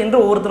பிரதிபலிக்கிறது என்று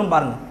ஒவ்வொருத்தரும்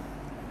பாருங்க.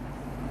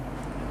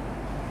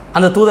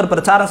 அந்த தூதர்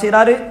பிரச்சாரம்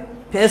செய்கிறாரு,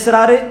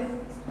 பேசுகிறாரு.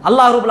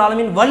 அல்லாஹ் ரப்பல்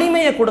ஆலமீன்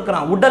வலிமையை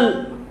கொடுக்குறான். உடல்,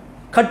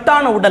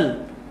 கட்டான உடல்,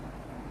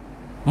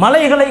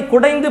 மலைகளை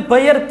குடைந்து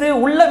பெயர்த்து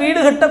உள்ள வீடு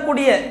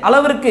கட்டக்கூடிய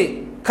அளவிற்கு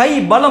கை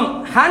பலம்,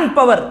 ஹேண்ட்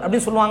பவர்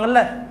அப்படின்னு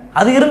சொல்லுவாங்கல்ல,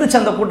 அது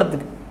இருந்துச்சு அந்த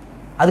கூட்டத்துக்கு.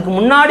 அதுக்கு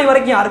முன்னாடி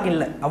வரைக்கும் யாருக்கும்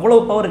இல்லை,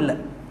 அவ்வளவு பவர் இல்லை.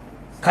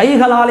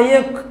 கைகளாலேயே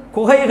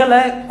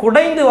குகைகளை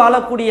குடைந்து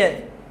வாழக்கூடிய,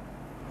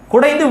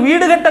 குடைந்து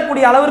வீடு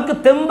கட்டக்கூடிய அளவிற்கு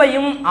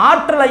தெம்பையும்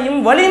ஆற்றலையும்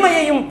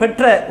வலிமையையும்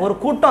பெற்ற ஒரு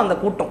கூட்டம் அந்த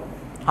கூட்டம்,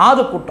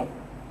 ஆது கூட்டம்.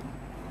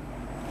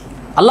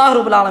 அல்லாஹ்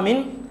ரப்பல்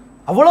ஆலமீன்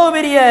அவ்வளோ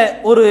பெரிய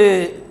ஒரு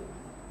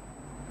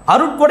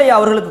அருட்கொடை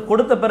அவர்களுக்கு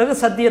கொடுத்த பிறகு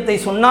சத்தியத்தை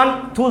சொன்னான்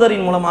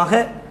தூதரின் மூலமாக,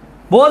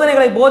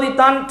 போதனைகளை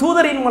போதித்தான்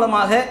தூதரின்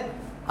மூலமாக.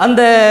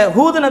 அந்த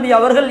ஹூது நபி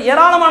அவர்கள்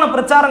ஏராளமான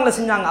பிரச்சாரங்களை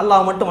செஞ்சாங்க.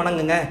 அல்லாஹ் மட்டும்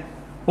வணங்குங்க,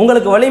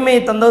 உங்களுக்கு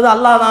வலிமையை தந்தது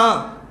அல்லாஹ் தான்.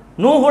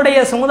 நூஹுடைய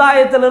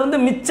சமுதாயத்திலிருந்து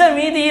மிச்ச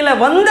மீதியில்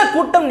வந்த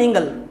கூட்டம்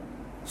நீங்கள்,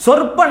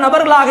 சொற்ப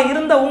நபர்களாக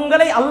இருந்த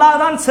உங்களை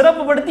அல்லாஹ் தான்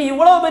சிறப்புப்படுத்தி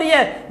இவ்வளவு பெரிய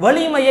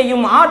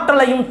வலிமையையும்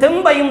ஆற்றலையும்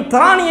தெம்பையும்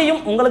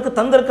திராணியையும் உங்களுக்கு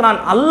தந்திருக்கிறான்,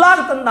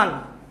 அல்லாஹ் தந்தான்.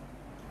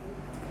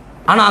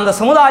 ஆனால் அந்த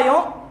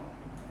சமுதாயம்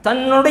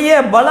தன்னுடைய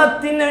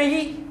பலத்தினை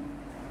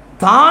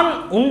தான்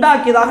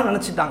உண்டாக்கியதாக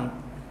நினச்சிட்டாங்க.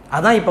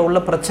 அதான் இப்போ உள்ள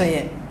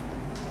பிரச்சனையே.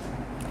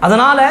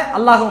 அதனால்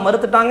அல்லாஹை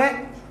மறுத்துட்டாங்க,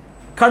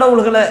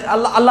 கடவுள்களை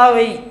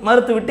அல்லாஹ்வை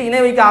மறுத்து விட்டு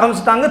இணை வைக்க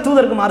ஆரம்பிச்சிட்டாங்க,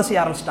 தூதருக்கு மாறு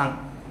செய்ய ஆரம்பிச்சிட்டாங்க.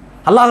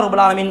 அல்லாஹ்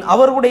ரப்பல் ஆலமீன்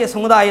அவர்களுடைய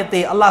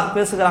சமுதாயத்தை அல்லாஹ்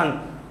பேசுகிறான்.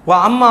 வ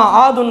அம்மா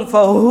ஆதுன்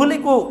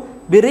ஃபஹுலிகு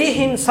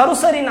பிரீஹின்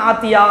சருசரின்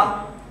ஆத்தியா.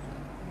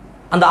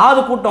 அந்த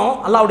ஆது கூட்டம்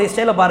அல்லாஹ்வுடைய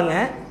ஸ்டைலை பாருங்க.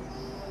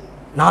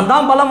 நான்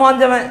தான் பலம்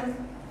வாஞ்சவன்,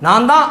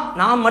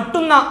 நான்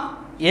மட்டும்தான்,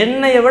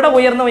 என்னை விட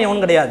உயர்ந்தவன்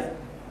எவனும் கிடையாது,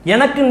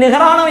 எனக்கு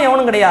நிகரானவன்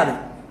எவனும் கிடையாது.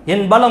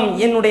 என் பலம்,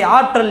 என்னுடைய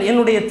ஆற்றல்,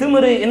 என்னுடைய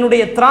திமிரு,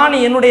 என்னுடைய திராணி,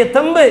 என்னுடைய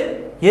தெம்பு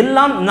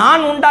எல்லாம்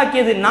நான்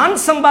உண்டாக்கியது, நான்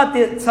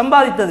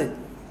சம்பாதித்தது,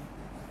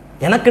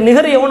 எனக்கு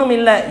நிகர் எவனும்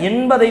இல்லை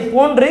என்பதை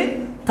போன்று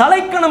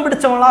தலைக்கணம்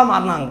பிடிச்சவங்களாக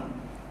மாறினாங்க.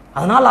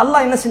 அதனால்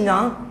அல்லாஹ் என்ன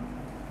செஞ்சான்?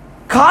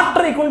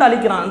 காற்றை கொண்டு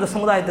அழிக்கிறான் அந்த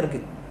சமுதாயத்திற்கு.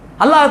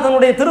 அல்லாஹ்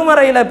தன்னுடைய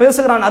திருமறையில்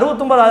பேசுகிறான்.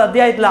 69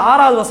 அத்தியாயத்தில்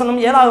 6வது வசனம்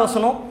 7வது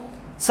வசனம்,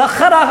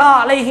 சஹரஹா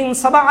அலைஹிம்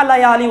சபஅ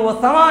லயாலி வ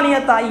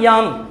ஸமானியத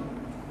அய்யாம்.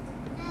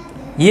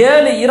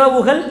 7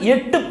 இரவுகள்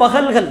 8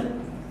 பகல்கள்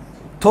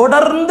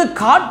தொடர்ந்து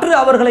காற்று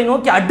அவர்களை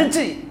நோக்கி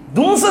அடிச்சு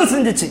தும்சம்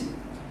செஞ்சிச்சு.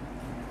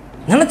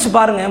 நினைச்சு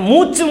பாருங்க,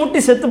 மூச்சு முட்டி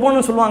செத்து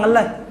போன்னு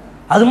சொல்லுவாங்கல்ல,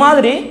 அது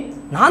மாதிரி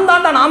நான்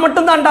தாண்டா, நான்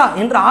மட்டும் தாண்டா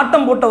என்று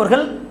ஆட்டம்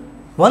போட்டவர்கள்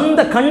வந்த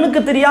கண்ணுக்கு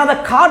தெரியாத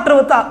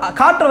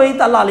காற்றை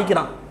வைத்து அல்லாஹ்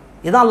அழிக்கிறான்.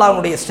 இதுதான்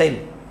அல்லாஹ்வுடைய ஸ்டைல்.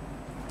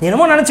 நீ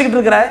என்னமோ நினச்சிக்கிட்டு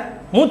இருக்கிற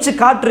மூச்சு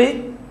காற்று,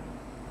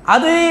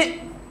 அது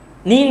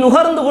நீ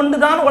நுகர்ந்து கொண்டு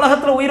தான்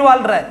உலகத்தில் உயிர்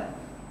வாழ்கிற.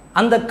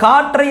 அந்த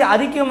காற்றை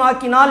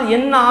அதிகமாக்கினால்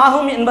என்ன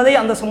ஆகும் என்பதை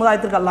அந்த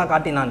சமுதாயத்திற்கு அல்லாஹ்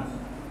காட்டினான்.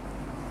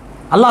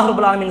 அல்லாஹ்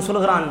ரப்பல் ஆலமீன்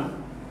சொல்கிறான்,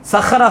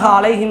 சஹரஹா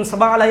அலைஹிம்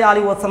சபஅ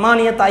லயாலி வ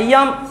ஸமானியத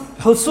அய்யாம்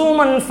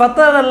ஹுசூமன்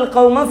ஃபதரல்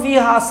கௌம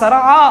ஃபீஹா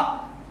ஸரஆ.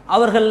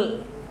 அவர்கள்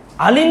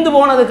அழிந்து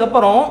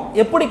போனதுக்கப்புறம்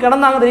எப்படி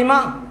கிடந்தாங்க தெரியுமா?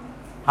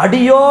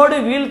 அடியோடு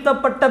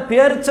வீழ்த்தப்பட்ட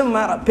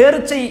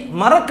பேரிச்சை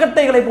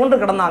மரக்கட்டைகளை போன்று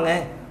கிடந்தாங்க.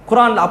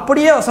 குர்ஆனில்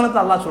அப்படியே வசனத்தை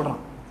அல்லாஹ்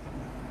சொல்கிறான்.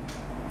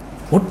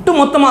 ஒட்டு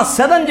மொத்தமாக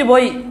செதஞ்சு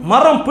போய்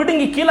மரம்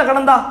பிடுங்கி கீழே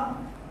கிடந்தா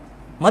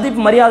மதிப்பு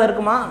மரியாதை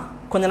இருக்குமா?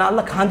 கொஞ்ச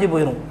நாளில் காஞ்சி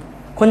போயிடும்,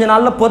 கொஞ்ச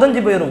நாளில்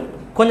புதஞ்சு போயிடும்,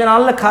 கொஞ்ச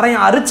நாளில் கரையை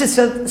அரிச்சு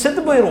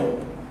செத்து போயிடும்.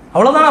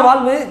 அவ்வளோதான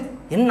வாழ்வு?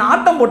 என்ன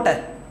ஆட்டம் போட்ட,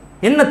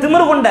 என்ன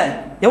திமிரு கொண்ட,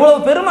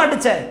 எவ்வளவு பெருமை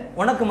அடிச்ச,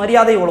 உனக்கு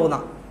மரியாதை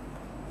இவ்வளவுதான்.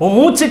 உன்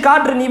மூச்சு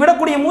காற்று, நீ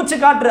விடக்கூடிய மூச்சு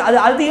காற்று அது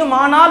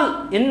அதிகமானால்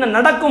என்ன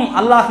நடக்கும்?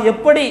 அல்லாஹ்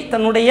எப்படி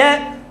தன்னுடைய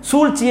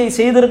சூழ்ச்சியை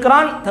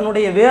செய்திருக்கிறான்,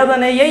 தன்னுடைய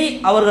வேதனையை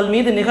அவர்கள்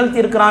மீது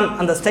நிகழ்த்தி இருக்கிறான்.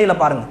 அந்த ஸ்டைலை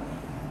பாருங்க.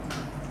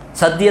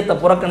 சத்தியத்தை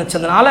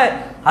புறக்கணிச்சதுனால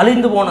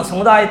அழிந்து போன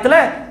சமுதாயத்தில்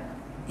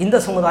இந்த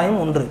சமுதாயம்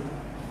ஒன்று.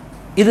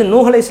 இது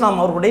நூஹ் அலைஹிஸ்ஸலாம்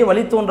அவர்களுடைய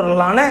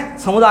வழித்தோன்றல்களான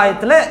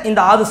சமுதாயத்தில் இந்த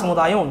ஆது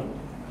சமுதாயம் ஒன்று.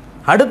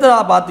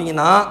 அடுத்ததாக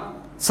பார்த்தீங்கன்னா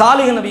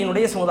சாலிஹ்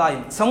நபியினுடைய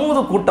சமுதாயம், சமூக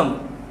கூட்டம்.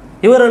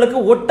 இவர்களுக்கு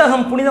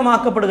ஒட்டகம்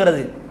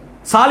புனிதமாக்கப்படுகிறது.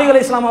 சாலிஹ்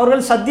அலைஹிஸ்ஸலாம்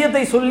அவர்கள்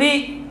சத்தியத்தை சொல்லி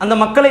அந்த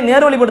மக்களை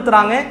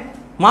நேர்வழிப்படுத்துகிறாங்க,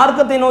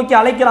 மார்க்கத்தை நோக்கி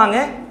அழைக்கிறாங்க.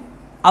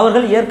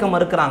 அவர்கள் ஏற்க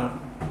மறுக்கிறாங்க.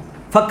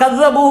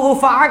 ஃபகஸபூஹு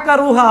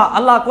ஃபஅகரூஹா,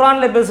 அல்லாஹ்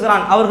குர்ஆனில்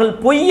பேசுகிறான், அவர்கள்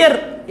பொய்யர்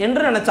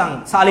என்று நினைச்சாங்க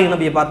சாலிஹ்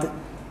நபியை பார்த்து.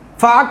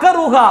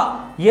 ஃபஅகரூஹா,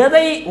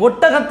 எதை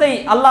ஒட்டகத்தை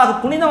அல்லாஹ்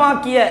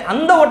புனிதமாக்கிய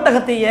அந்த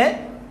ஒட்டகத்தையே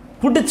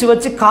பிடிச்சி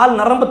வச்சு கால்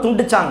நரம்ப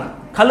துண்டிச்சாங்க,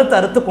 கழுத்தை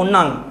அறுத்து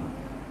கொன்னாங்க.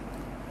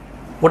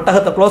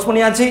 ஒட்டகத்தை க்ளோஸ்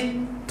பண்ணியாச்சு,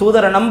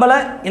 தூதரை நம்பலை,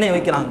 இணை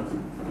வைக்கிறாங்க.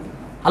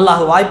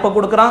 அல்லாஹ் வாய்ப்பை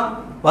கொடுக்குறான்,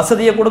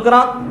 வசதியை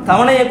கொடுக்குறான்,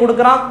 தவணையை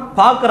கொடுக்குறான்,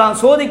 பார்க்குறான்,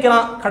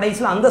 சோதிக்கிறான்.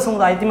 கடைசியில் அந்த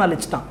சமுதாயத்தையுமே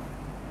அழிச்சிட்டான்.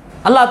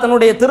 அல்லாஹ்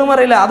தன்னுடைய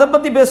திருமறையில் அதை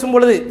பற்றி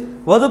பேசும்பொழுது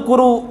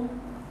வதுகுரு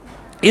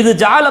இது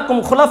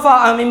ஜாலக்கும் குலஃபா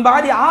மின்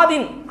பாதி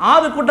ஆதின்,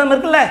 ஆது கூட்டம்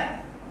இருக்குல்ல,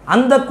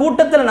 அந்த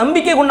கூட்டத்தில்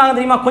நம்பிக்கை கொண்டாங்க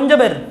தெரியுமா?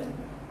 கொஞ்சம் பேர்,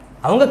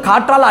 அவங்க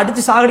காற்றால்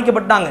அடித்து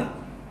சாகடிக்கப்பட்டாங்க.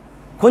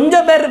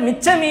 கொஞ்சம் பேர்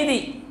மிச்ச மீதி,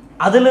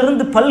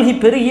 அதிலிருந்து பல்கி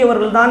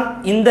பெருகியவர்கள் தான்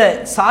இந்த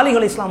சாலிஹ்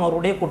அலைஹிஸ்ஸலாம்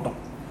அவருடைய கூட்டம்.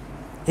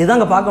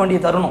 இதுதாங்க பார்க்க வேண்டிய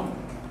தருணம்.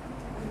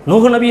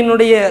 நூஹ்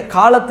நபியினுடைய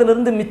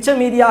காலத்திலிருந்து மிச்ச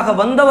மீதியாக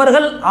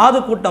வந்தவர்கள் ஆது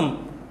கூட்டம்.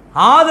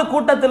 ஆது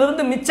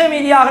கூட்டத்திலிருந்து மிச்ச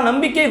மீதியாக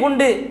நம்பிக்கை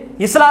கொண்டு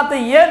இஸ்லாத்தை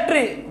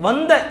ஏற்று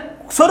வந்த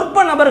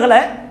சொற்ப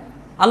நபர்களை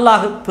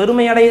அல்லாஹ்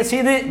பெருமையடைய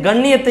செய்து,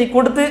 கண்ணியத்தை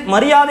கொடுத்து,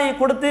 மரியாதையை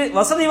கொடுத்து,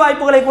 வசதி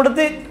வாய்ப்புகளை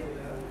கொடுத்து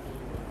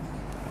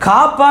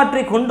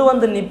காப்பாற்றி கொண்டு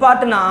வந்து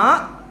நிப்பாட்டினா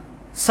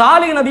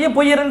சாலிஹ் நபியை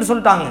பொய்யர்ன்னு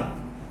சொல்லிட்டாங்க.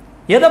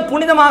 எதை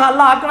புனிதமாக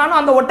அல்லாஹ் ஆக்கினானோ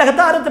அந்த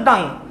ஒட்டகத்தை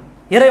அறுத்துட்டாங்க,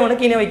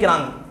 இறைவனுக்கு இணை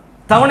வைக்கிறாங்க.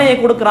 தவணையை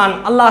கொடுக்கிறான்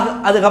அல்லாஹ்.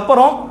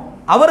 அதுக்கப்புறம்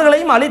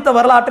அவர்களையும் அழித்த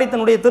வரலாற்றை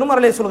தன்னுடைய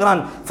திருமறையிலே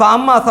சொல்கிறான்.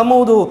 ஃபஅம்மா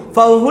சமூது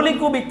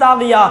ஃபஹுலிகு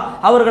பித்தாகியா,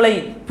 அவர்களை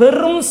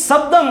பெரும்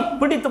சப்தம்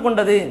பிடித்து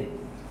கொண்டது.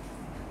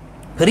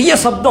 பெரிய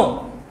சப்தம்,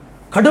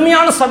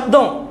 கடுமையான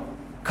சப்தம்,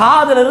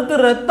 காதில் இருந்து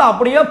ரத்தம்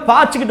அப்படியே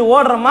பாய்ச்சிக்கிட்டு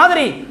ஓடுற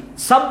மாதிரி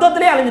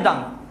சப்தத்திலே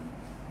அழிஞ்சிட்டாங்க.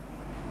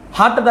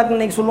 ஹார்ட் அட்டாக்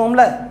இன்னைக்கு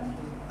சொல்லுவோம்ல,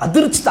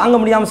 அதிர்ச்சி தாங்க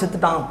முடியாமல்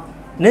செத்துட்டான்,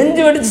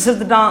 நெஞ்சு வெடிச்சு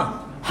செத்துட்டான்,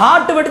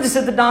 ஹார்ட் வெடிச்சு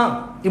செத்துட்டான்.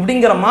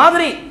 இப்படிங்கிற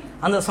மாதிரி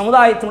அந்த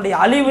சமுதாயத்தினுடைய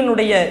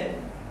அழிவினுடைய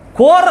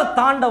கோர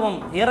தாண்டவம்,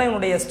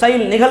 இறைவனுடைய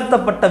ஸ்டைல்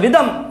நிகழ்த்தப்பட்ட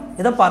விதம்,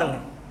 இதை பாருங்க.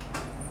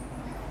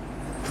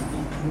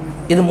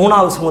 இது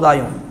மூணாவது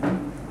சமுதாயம்.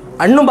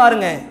 இன்னும்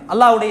பாருங்க,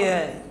 அல்லாஹ்வுடைய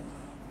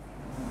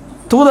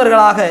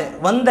தூதர்களாக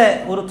வந்த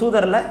ஒரு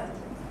தூதர்ல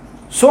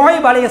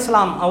ஷுஐப்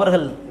அலைஹிஸ்ஸலாம்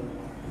அவர்கள்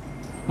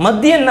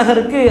மத்தியன்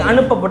நகருக்கு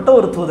அனுப்பப்பட்ட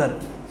ஒரு தூதர்.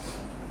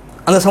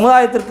 அந்த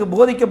சமுதாயத்திற்கு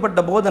போதிக்கப்பட்ட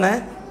போதனை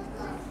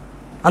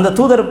அந்த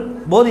தூதர்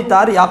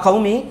போதித்தார். யா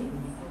கௌமி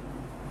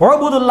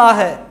உஅபுதுல்லாஹ,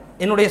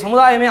 என்னுடைய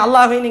சமுதாயமே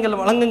அல்லாஹ்வை நீங்கள்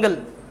வணங்குங்கள்.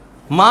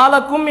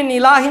 மாலக்கும் மின்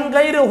இலாஹின்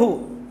கைருஹு,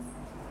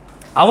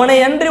 அவனை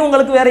அன்றி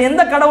உங்களுக்கு வேற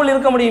எந்த கடவுள்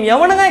இருக்க முடியும்?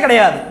 எவனுமே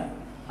கிடையாது,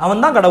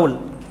 அவன் தான் கடவுள்,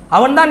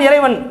 அவன் தான்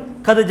இறைவன்.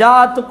 கது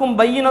ஜாத்துக்கும்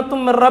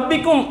பையினத்தும்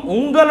ரப்பிக்கும்,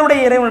 உங்களுடைய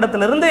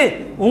இறைவனிடத்திலிருந்து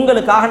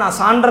உங்களுக்காக நான்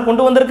சான்றை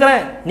கொண்டு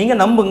வந்திருக்கிறேன், நீங்க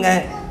நம்புங்க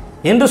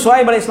என்று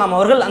ஷுஐப் அலைஹிஸ்ஸலாம்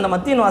அவர்கள் அந்த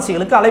மத்தியன்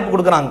வாசிகளுக்கு அழைப்பு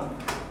கொடுக்குறாங்க.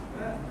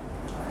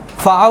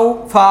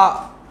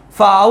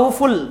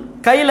 ஃபஅவுஃபுல்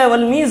கைல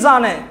வல்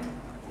மீசான,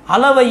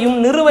 அளவையும்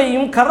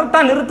நிறுவையும்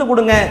கரெக்டாக நிறுத்து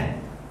கொடுங்க.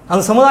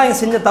 அந்த சமுதாயம்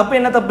செஞ்ச தப்பு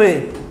என்ன தப்பு?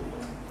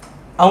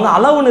 அவங்க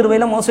அளவு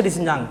நிறுவையில் மோசடி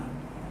செஞ்சாங்க.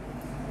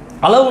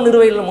 அளவு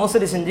நிறுவையில்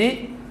மோசடி செஞ்சு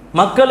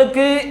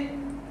மக்களுக்கு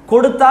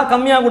கொடுத்தா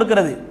கம்மியாக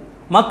கொடுக்கறது,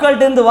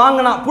 மக்கள்கிட்டேருந்து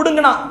வாங்கினா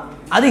பிடுங்கினா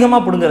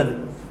அதிகமாக பிடுங்கிறது.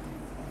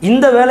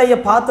 இந்த வேலையை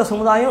பார்த்த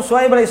சமுதாயம்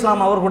ஷுஐப்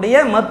அலைஹிஸ்ஸலாம் அவர்களுடைய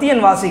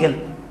மத்தியன் வாசிகள்.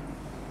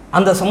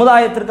 அந்த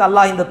சமுதாயத்திற்கு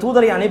அல்லாஹ் இந்த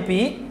தூதரை அனுப்பி,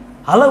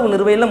 அளவு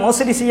நிறுவையில்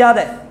மோசடி செய்யாத,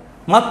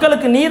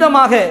 மக்களுக்கு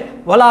நீதமாக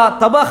வலா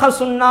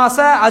தபஹசுன்னாஸ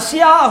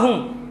அஷ்யாஹும்,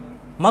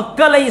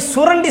 மக்களை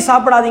சுரண்டி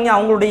சாப்பிடாதீங்க,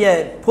 அவங்களுடைய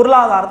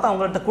பொருளாதாரத்தை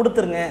அவங்கள்ட்ட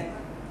கொடுத்துருங்க,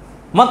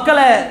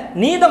 மக்களை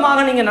நீதமாக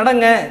நீங்கள்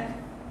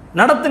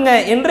நடத்துங்க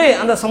என்று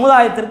அந்த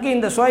சமுதாயத்திற்கு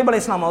இந்த ஷுஐப்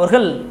அலைஹிஸ்ஸலாம்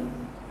அவர்கள்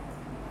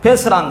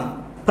பேசுகிறாங்க,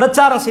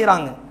 பிரச்சாரம்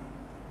செய்கிறாங்க.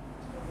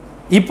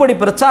 இப்படி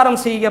பிரச்சாரம்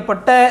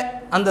செய்யப்பட்ட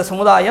அந்த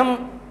சமுதாயம்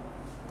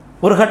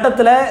ஒரு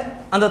கட்டத்தில்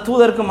அந்த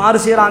தூதருக்கு மாறு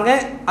செய்கிறாங்க.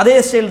 அதே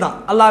ஸ்டைல் தான்,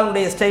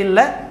 அல்லாஹ்வுடைய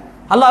ஸ்டைலில்.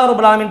 அல்லாஹ்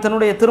ரப்பல் ஆலமீன்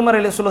தன்னுடைய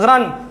திருமறையில்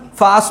சொல்கிறான்,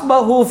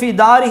 ஃபஅஸ்பஹு ஃபி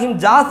தாரிஹிம்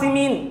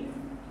ஜாசிமீன்,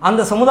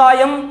 அந்த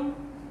சமுதாயம்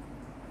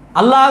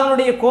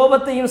அல்லாஹ்வுடைய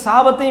கோபத்தையும்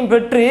சாபத்தையும்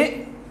பெற்று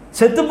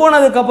செத்து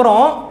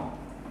போனதுக்கப்புறம்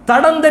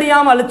தடம்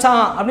தெரியாமல்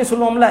அழிச்சான் அப்படின்னு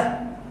சொல்லுவோம்ல.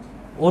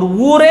 ஒரு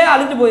ஊரே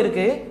அழிஞ்சு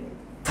போயிருக்கு,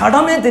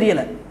 தடமே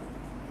தெரியல.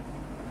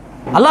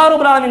 அல்லாஹ்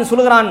ரப்பல் ஆலமீன்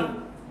சொல்கிறான்,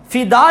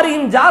 ஃபி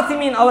தாரிஹிம்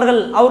ஜாசிமீன்,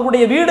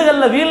 அவர்களுடைய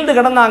வீடுகளில் வீழ்ந்து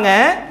கிடந்தாங்க.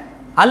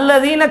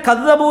 அல்லதீன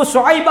கஸ்ஸபு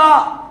ஷுஐபா,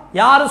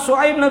 யார்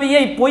ஷுஐப்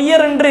நபியை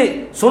பொய்யர் என்று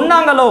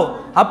சொன்னாங்களோ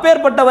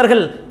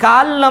அப்பேற்பட்டவர்கள்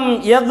கல்லம்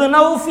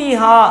யக்னௌ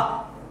ஃபீஹா,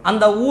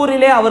 அந்த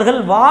ஊரிலே அவர்கள்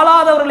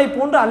வாழாதவர்களை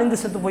போன்று அழிந்து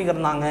செத்து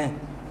போய்கிறாங்க,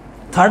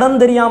 தடம்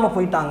தெரியாமல்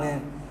போயிட்டாங்க.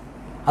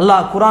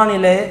 அல்லாஹ்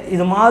குர்ஆனிலே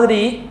இது மாதிரி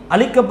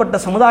அழிக்கப்பட்ட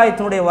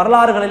சமுதாயத்தினுடைய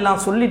வரலாறுகள்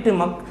எல்லாம் சொல்லிட்டு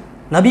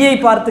நபியை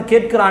பார்த்து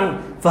கேட்கிறான்,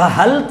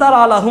 ஃபஹல்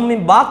தரா லஹும்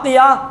மின்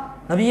பாக்கியா,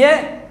 நபியே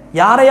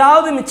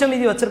யாரையாவது மிச்சம்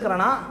மீதி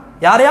வச்சிருக்கிறனா?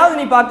 யாரையாவது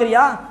நீ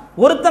பார்க்குறியா?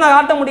 ஒருத்தனை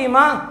காட்ட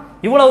முடியுமா?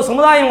 இவ்வளவு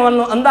சமுதாயம்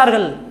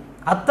வந்தார்கள்,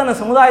 அத்தனை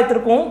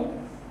சமுதாயத்திற்கும்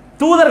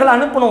தூதர்கள்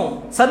அனுப்பணும்,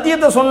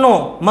 சத்தியத்தை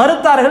சொன்னோம்,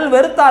 மறுத்தார்கள்,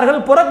 வெறுத்தார்கள்,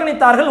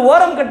 புறக்கணித்தார்கள்,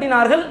 ஓரம்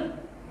கட்டினார்கள்.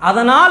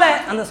 அதனால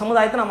அந்த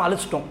சமுதாயத்தை நம்ம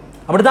அழிச்சிட்டோம்,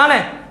 அப்படித்தானே?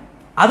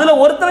 அதுல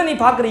ஒருத்தனை நீ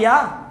பார்க்குறியா?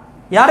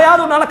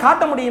 யாரையாவது உன்னால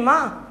காட்ட முடியுமா?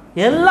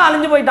 எல்லாம்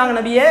அழிஞ்சு போயிட்டாங்க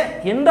நபியே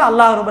என்று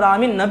அல்லாஹ் ரப்பல்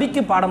ஆலமீன்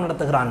நபிக்கு பாடம்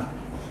நடத்துகிறான்.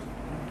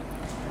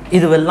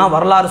 இதுவெல்லாம்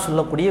வரலாறு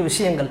சொல்லக்கூடிய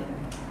விஷயங்கள்.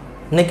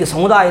 இன்னைக்கு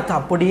சமுதாயத்தை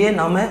அப்படியே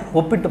நாம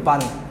ஒப்பிட்டு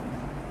பாருங்க.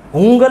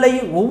 உங்களை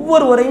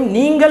ஒவ்வொருவரையும்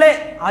நீங்களே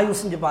ஆய்வு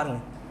செஞ்சு பாருங்க.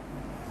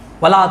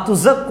 வலா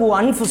துஸக்கு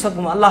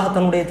அன்ஃபுஸக்கும், அல்லாஹ்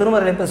தன்னுடைய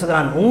திருமறையிலே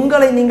பேசுகிறான்,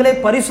 உங்களை நீங்களே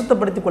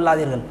பரிசுத்தப்படுத்திக்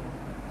கொள்ளாதீர்கள்.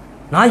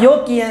 நான்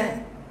யோக்கியன்,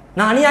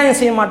 நான் அநியாயம்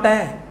செய்ய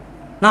மாட்டேன்,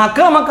 நான்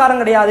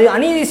அக்கிரமக்காரன் கிடையாது,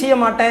 அநீதி செய்ய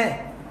மாட்டேன்,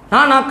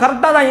 நான்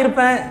கரெக்டாக தான்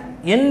இருப்பேன்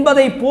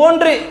என்பதை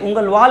போன்று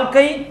உங்கள்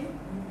வாழ்க்கை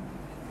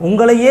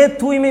உங்களையே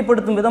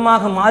தூய்மைப்படுத்தும்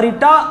விதமாக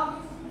மாறிட்டா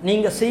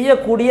நீங்க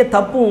செய்யக்கூடிய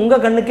தப்பு உங்க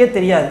கண்ணுக்கே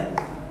தெரியாது.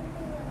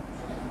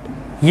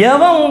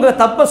 எவன் உங்க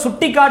தப்பை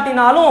சுட்டி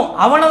காட்டினாலும்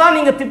அவனை தான்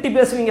நீங்க திட்டி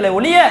பேசுவீங்களே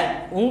ஒழிய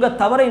உங்க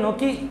தவறை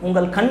நோக்கி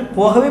உங்கள் கண்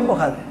போகவே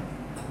போகாது.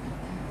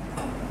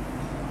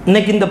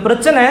 இன்னைக்கு இந்த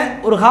பிரச்சனை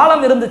ஒரு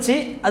காலம் இருந்துச்சு,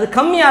 அது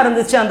கம்மியா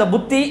இருந்துச்சு அந்த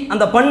புத்தி,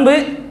 அந்த பண்பு.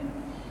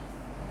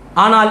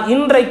 ஆனால்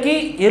இன்றைக்கு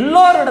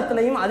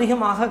எல்லோரிடத்திலையும்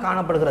அதிகமாக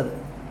காணப்படுகிறது.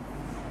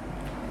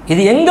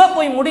 இது எங்க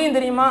போய் முடியும்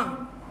தெரியுமா?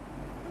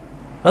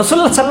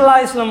 ரசூல் ஸல்லல்லாஹு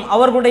அலைஹி வஸல்லம்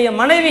அவர்களுடைய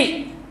மனைவி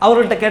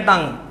அவர்கள்ட்ட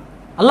கேட்டாங்க,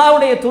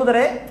 அல்லாஹ்வுடைய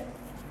தூதரே,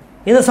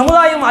 இந்த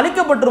சமுதாயம்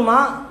அழிக்கப்பட்டுருமா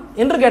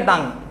என்று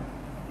கேட்டாங்க.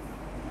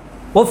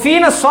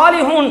 ஒஃபீன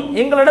ஸாலிஹூன்,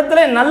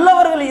 எங்களிடத்துல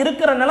நல்லவர்கள்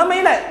இருக்கிற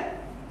நிலைமையில,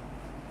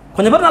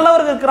 கொஞ்சம் பேர்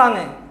நல்லவர்கள்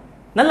இருக்கிறாங்க,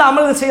 நல்ல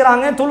அமல்கள்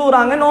செய்கிறாங்க,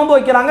 தொழுகிறாங்க, நோன்பு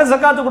வைக்கிறாங்க,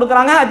 ஜக்காத்து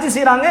கொடுக்குறாங்க, ஹஜ்ஜி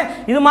செய்கிறாங்க,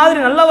 இது மாதிரி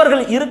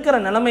நல்லவர்கள் இருக்கிற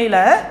நிலைமையில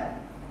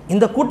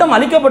இந்த கூட்டம்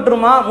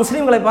அழிக்கப்பட்டுருமா?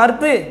 முஸ்லீம்களை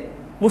பார்த்து,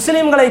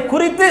 முஸ்லீம்களை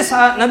குறித்து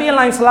நபிகள்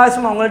நாயகம் ஸல்லல்லாஹு அலைஹி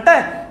வஸல்லம் அவங்கள்ட்ட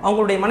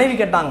அவங்களுடைய மனைவி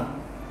கேட்டாங்க.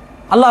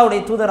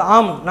 அல்லாஹ்வுடைய தூதர்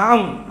ஆம்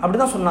நாம் அப்படி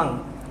தான் சொன்னாங்க,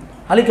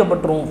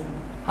 அழிக்கப்பட்டுரும்,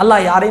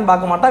 அல்லாஹ் யாரையும்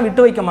பார்க்க மாட்டான்,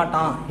 விட்டு வைக்க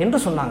மாட்டான் என்று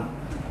சொன்னாங்க.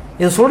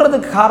 இது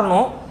சொல்கிறதுக்கு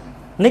காரணம்,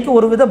 இன்னைக்கு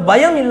ஒரு வித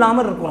பயம்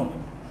இல்லாமல் இருக்கணும்.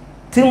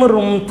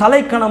 திமிரும்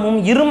தலைக்கணமும்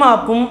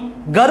இருமாப்பும்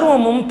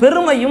கர்வமும்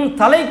பெருமையும்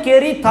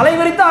தலைக்கேறி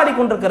தலைவிரித்து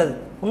ஆடிக்கொண்டிருக்கிறது.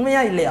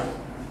 உண்மையா இல்லையா?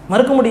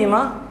 மறுக்க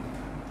முடியுமா?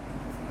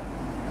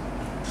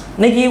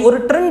 இன்னைக்கு ஒரு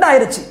ட்ரெண்ட்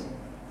ஆயிருச்சு.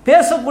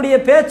 பேசக்கூடிய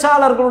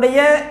பேச்சாளர்களுடைய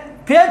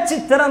பேச்சு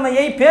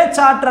திறமையை,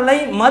 பேச்சாற்றலை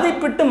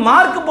மதிப்பிட்டு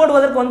மார்க்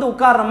போடுவதற்கு வந்து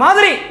உட்கார்ற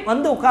மாதிரி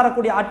வந்து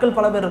உட்காரக்கூடிய ஆட்கள்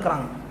பல பேர்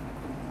இருக்கிறாங்க.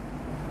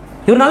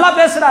 இவர் நல்லா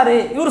பேசுறாரு,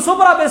 இவர்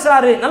சூப்பரா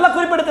பேசுறாரு, நல்லா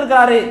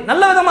குறிப்பெடுத்திருக்கிறாரு,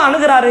 நல்ல விதமா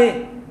அணுகிறாரு.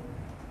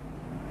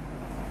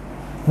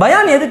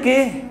 பயான் எதுக்கு?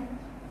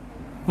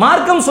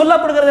 மார்க்கம்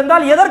சொல்லப்படுகிறது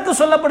என்றால் எதற்கு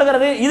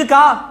சொல்லப்படுகிறது?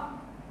 இதுக்கா?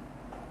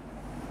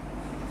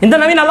 இந்த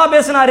நபி நல்லா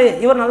பேசினாரு,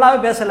 இவர் நல்லாவே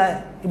பேசல,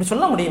 இப்படி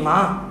சொல்ல முடியுமா?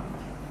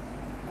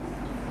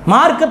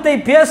 மார்க்கத்தை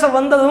பேச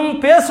வந்ததும்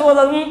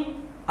பேசுவதும்,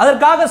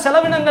 அதற்காக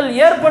செலவினங்கள்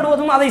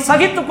ஏற்படுவதும், அதை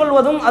சகித்துக்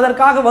கொள்வதும்,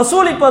 அதற்காக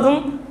வசூலிப்பதும்,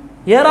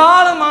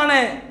 ஏராளமான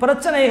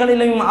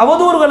பிரச்சனைகளிலும்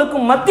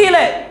அவதூறுகளுக்கும் மத்தியில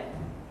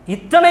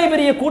இத்தனை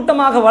பெரிய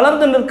கூட்டமாக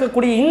வளர்ந்து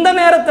நிற்கக்கூடிய இந்த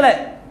நேரத்தில்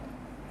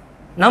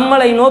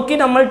நம்மளை நோக்கி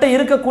நம்மள்கிட்ட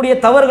இருக்கக்கூடிய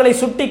தவறுகளை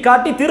சுட்டி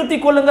காட்டி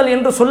திருத்திக் கொள்ளுங்கள்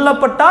என்று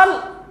சொல்லப்பட்டால்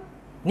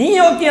நீ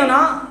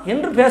யோக்கியனா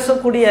என்று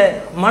பேசக்கூடிய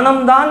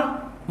மனம்தான்,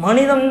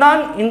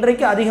 மனிதன்தான்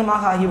இன்றைக்கு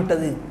அதிகமாக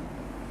ஆகிவிட்டது.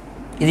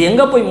 இது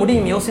எங்க போய்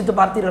முடியும் யோசித்து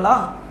பார்த்தீர்களா?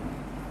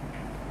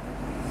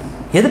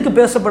 எதுக்கு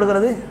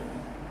பேசப்படுகிறது?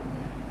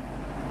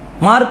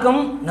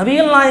 மார்க்கம்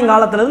நபிகள் நாயகம்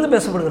காலத்திலிருந்து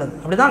பேசப்படுகிறது,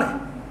 அப்படித்தானே?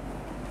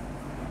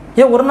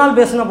 ஏன் ஒரு நாள்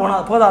பேசினா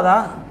போதாதா?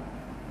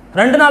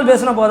 2 நாள்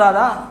பேசினா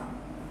போதாதா?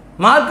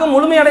 மார்க்கம்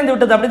முழுமையடைந்து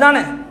விட்டது,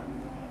 அப்படித்தானே?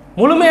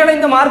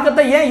 முழுமையடைந்த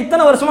மார்க்கத்தை ஏன்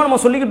இத்தனை வருஷமா நம்ம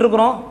சொல்லிக்கிட்டு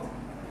இருக்கிறோம்?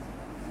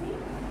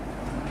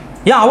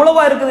 ஏன்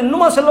அவ்வளவா இருக்குது?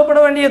 இன்னுமா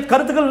சொல்லப்பட வேண்டிய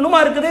கருத்துக்கள்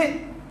இன்னுமா இருக்குது?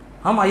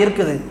 ஆமா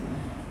இருக்குது.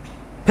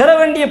 பெற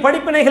வேண்டிய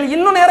படிப்பினைகள்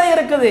இன்னும் நிறைய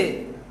இருக்குது.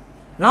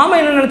 நாம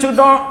என்ன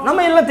நினைச்சுக்கிட்டோம்?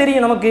 நம்ம எல்லாம்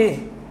தெரியும், நமக்கு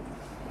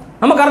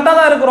நம்ம கரெக்டாக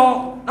தான் இருக்கிறோம்,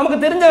 நமக்கு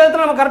தெரிஞ்ச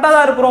விதத்தில் நம்ம கரெக்டாக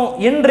தான் இருக்கிறோம்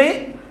என்று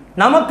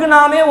நமக்கு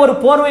நாமே ஒரு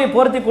போர்வையை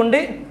போர்த்தி கொண்டு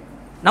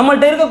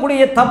நம்மள்கிட்ட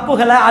இருக்கக்கூடிய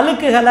தப்புகளை,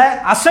 அழுக்குகளை,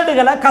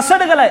 அசடுகளை,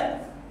 கசடுகளை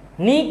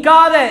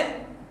நீக்காத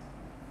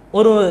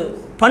ஒரு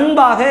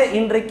பண்பாக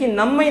இன்றைக்கு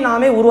நம்மை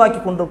நாமே உருவாக்கி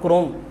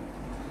கொண்டிருக்கிறோம்.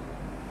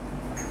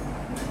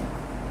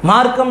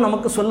 மார்க்கம்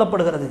நமக்கு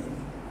சொல்லப்படுகிறது,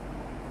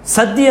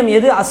 சத்தியம்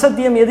எது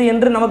அசத்தியம் எது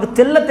என்று நமக்கு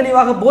தெள்ள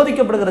தெளிவாக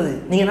போதிக்கப்படுகிறது.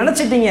 நீங்க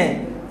நினைச்சிட்டீங்க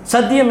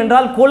சத்தியம்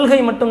என்றால் கொள்கை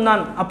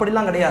மட்டும்தான்,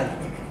 அப்படிலாம் கிடையாது.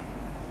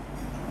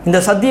 இந்த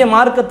சத்திய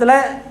மார்க்கத்தில்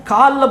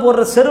காலில்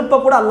போடுற செருப்பை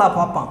கூட அல்லாஹ்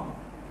பார்ப்பான்.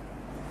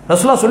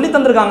 ரசூலுல்லாஹ் சொல்லி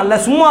தந்திருக்காங்கல்ல,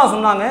 சும்மா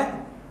சொன்னாங்க,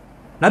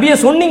 நபியை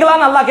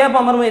சொன்னீங்களான்னு அல்லாஹ்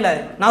கேட்பான் மறுமையில்.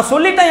 நான்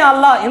சொல்லிட்டேன்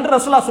அல்லாஹ் என்று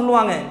ரசூலுல்லாஹ்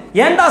சொல்லுவாங்க.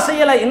 ஏண்டா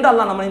செய்யலை என்று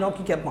அல்லாஹ் நம்மை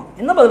நோக்கி கேட்பான்.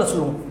 என்ன பதில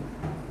சொல்லுவோம்?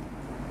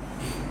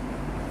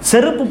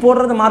 செருப்பு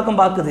போடுறது மார்க்கம்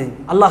பார்க்குது,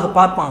 அல்லாஹ்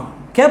பார்ப்பான்,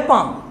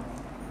 கேட்பான்.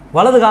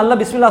 வலது காலில்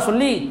பிஸ்மில்லா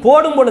சொல்லி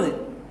போடும் பொழுது,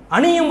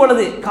 அணியும்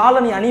பொழுது,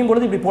 காலணி அணியும்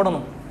பொழுது இப்படி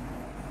போடணும்.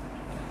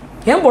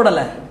 ஏன்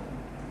போடலை?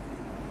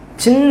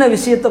 சின்ன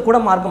விஷயத்தை கூட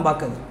மார்க்கம்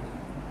பார்க்குது.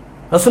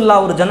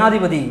 ரசூலுல்லாஹ் ஒரு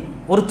ஜனாதிபதி,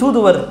 ஒரு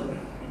தூதுவர்,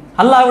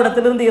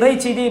 அல்லாஹ்விடத்திலிருந்து இறை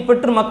செய்தியை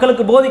பெற்று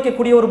மக்களுக்கு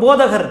போதிக்கக்கூடிய ஒரு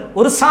போதகர்,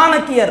 ஒரு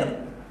சாணக்கியர்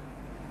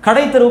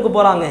கடை தெருவுக்கு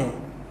போகிறாங்க.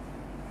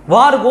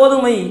 வார்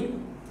கோதுமை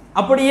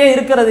அப்படியே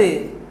இருக்கிறது,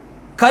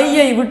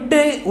 கையை விட்டு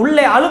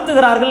உள்ளே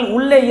அழுத்துகிறார்கள்,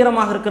 உள்ளே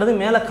ஈரமாக இருக்கிறது,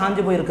 மேலே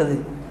காஞ்சி போயிருக்குது.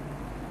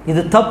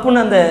 இது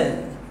தப்புன்னு அந்த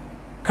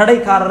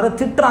கடைக்காரரை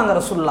திட்டுறாங்க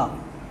ரசூலுல்லாஹ்.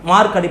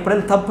 மார்க்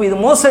அடிப்படையில் தப்பு, இது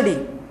மோசடி.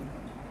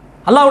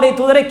 அல்லாஹ்வுடைய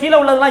தூதரை கீழே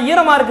உள்ளதெல்லாம்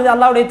ஈரமாக இருக்குது,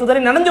 அல்லாஹ்வுடைய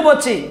தூதரை நனைஞ்சு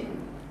போச்சு.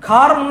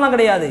 காரணம்லாம்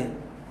கிடையாது,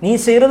 நீ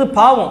செய்கிறது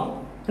பாவம்.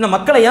 என்ன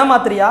மக்களை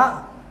ஏமாத்துறியா?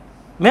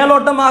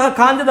 மேலோட்டமாக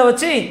காஞ்சதை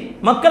வச்சு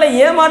மக்களை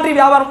ஏமாற்றி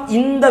வியாபாரம்.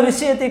 இந்த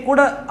விஷயத்தை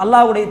கூட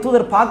அல்லாஹ்வுடைய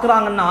தூதர்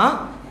பார்க்குறாங்கன்னா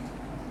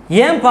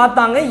ஏன்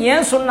பார்த்தாங்க,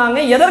 ஏன் சொன்னாங்க,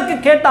 எதற்கு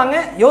கேட்டாங்க?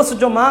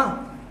 யோசிச்சோமா?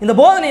 இந்த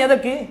போதனை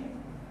எதற்கு?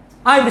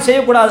 இப்படி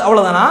செய்யக்கூடாது,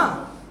 அவ்வளோதானா?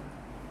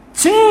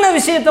 சின்ன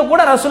விஷயத்தை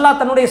கூட ரசூலுல்லாஹ்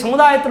தன்னுடைய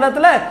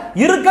சமுதாயத்தில்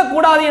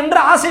இருக்கக்கூடாது என்று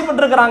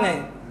ஆசைப்பட்டிருக்கிறாங்க.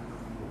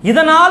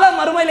 இதனால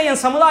மறுமையில்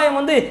என்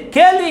சமுதாயம்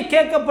கேள்வி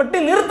கேட்கப்பட்டு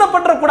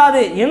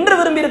நிறுத்தப்படக்கூடாது என்று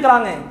விரும்பி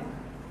இருக்கிறாங்க.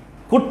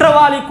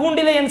 குற்றவாளி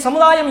கூண்டிலே என்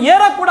சமுதாயம்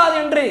ஏறக்கூடாது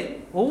என்று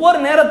ஒவ்வொரு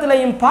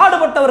நேரத்திலையும்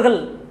பாடுபட்டவர்கள்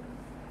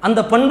அந்த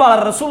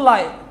பண்பாளர்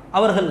ரசூலுல்லாஹ்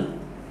அவர்கள்.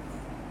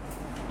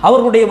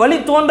 அவர்களுடைய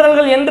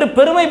வழித்தோன்றல்கள் என்று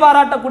பெருமை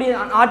பாராட்டக்கூடிய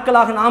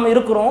ஆட்களாக நாம்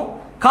இருக்கிறோம்.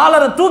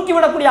 காலரை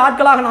தூக்கிவிடக்கூடிய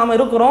ஆட்களாக நாம்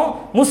இருக்கிறோம்.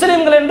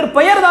 முஸ்லிம்கள் என்று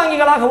பெயர்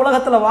தாங்கிகளாக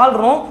உலகத்தில்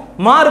வாழ்கிறோம்.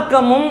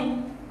 மார்க்கமும்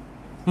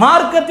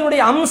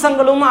மார்க்கத்தினுடைய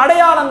அம்சங்களும்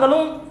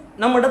அடையாளங்களும்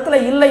நம்ம இடத்துல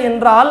இல்லை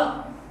என்றால்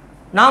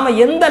நாம்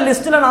எந்த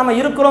லிஸ்ட்டில் நாம்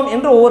இருக்கிறோம்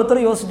என்று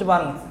ஒவ்வொருத்தரும் யோசிச்சு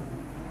பாருங்க.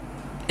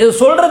 இது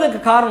சொல்றதுக்கு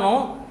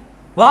காரணம்,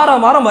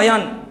 வாரம் வாரம்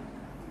பயான்,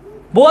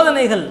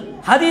 போதனைகள்,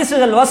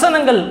 ஹதீசுகள்,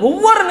 வசனங்கள்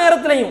ஒவ்வொரு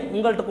நேரத்திலையும்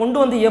உங்கள்கிட்ட கொண்டு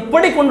வந்து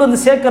எப்படி கொண்டு வந்து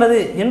சேர்க்கிறது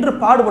என்று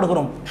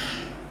பாடுபடுகிறோம்,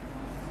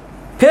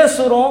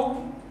 பேசுகிறோம்.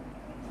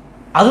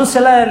 அது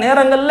சில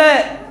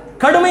நேரங்களில்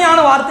கடுமையான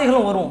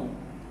வார்த்தைகளும் வரும்.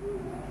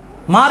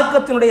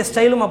 மார்க்கத்தினுடைய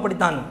ஸ்டைலும்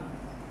அப்படித்தான்.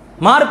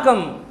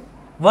 மார்க்கம்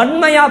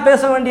வன்மையாக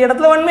பேச வேண்டிய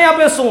இடத்துல வன்மையாக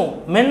பேசுவோம்,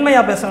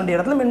 மென்மையாக பேச வேண்டிய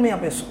இடத்துல மென்மையாக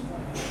பேசுவோம்.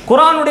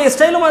 குர்ஆனுடைய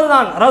ஸ்டைலும்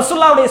அதுதான்,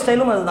 ரசூலுல்லாஹ்வுடைய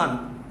ஸ்டைலும் அதுதான்.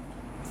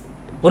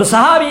 ஒரு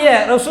சஹாபியை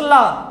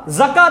ரசூலுல்லாஹ்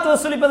ஜக்காத்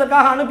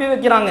வசூலிப்பதற்காக அனுப்பி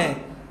வைக்கிறாங்க.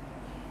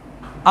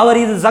 அவர்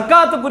இது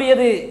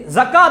ஜக்காத்துக்குரியது,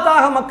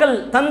 ஜக்காத்தாக மக்கள்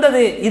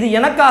தந்தது, இது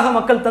எனக்காக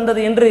மக்கள்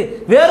தந்தது என்று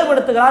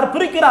வேறுபடுத்துகிறார்,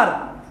 பிரிக்கிறார்.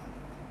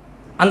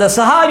 அந்த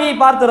சஹாபியை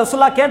பார்த்து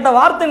ரசூலுல்லாஹ் கேட்ட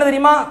வார்த்தை என்ன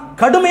தெரியுமா?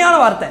 கடுமையான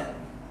வார்த்தை.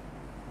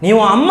 நீ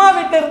உன் அம்மா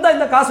வீட்டில் இருந்தால்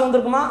இந்த காசு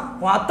வந்திருக்குமா,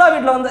 உன் அத்தா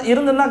வீட்டில்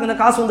இருந்திருந்தா இந்த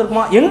காசு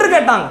வந்திருக்குமா என்று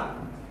கேட்டாங்க.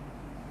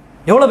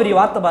 எவ்வளோ பெரிய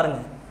வார்த்தை பாருங்க.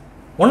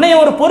 உன்னைய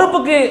ஒரு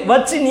பொறுப்புக்கு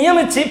வச்சு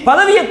நியமிச்சு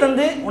பதவியை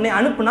தந்து உன்னை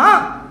அனுப்புனா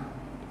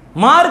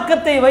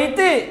மார்க்கத்தை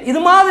வைத்து இது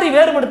மாதிரி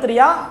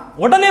வேறுபடுத்துறியா?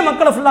 உடனே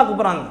மக்களை ஃபுல்லாக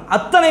கூப்பிட்றாங்க.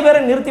 அத்தனை பேரை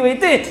நிறுத்தி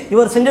வைத்து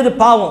இவர் செஞ்சது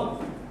பாவம்,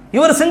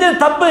 இவர் செஞ்சது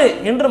தப்பு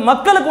என்று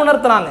மக்களுக்கு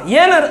உணர்த்துறாங்க.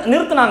 ஏன்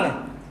நிறுத்தினாங்க,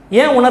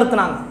 ஏன்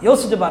உணர்த்தினாங்க?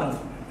 யோசிச்சு பாருங்க.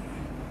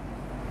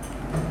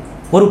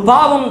 ஒரு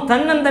பாவம்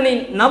தன்னந்தனி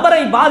நபரை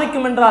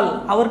பாதிக்கும் என்றால்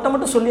அவர்கிட்ட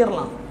மட்டும்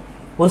சொல்லிடலாம்,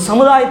 ஒரு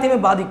சமுதாயத்தையுமே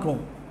பாதிக்கும்.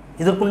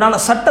 இதற்குண்டான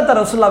சட்டத்தை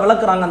ரசூலுல்லாஹ்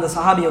விளக்குறாங்க அந்த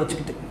சஹாபியை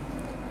வச்சுக்கிட்டு.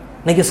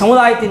 இன்னைக்கு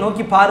சமுதாயத்தை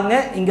நோக்கி பாருங்க,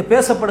 இங்கே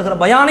பேசப்படுகிற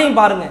பயானையும்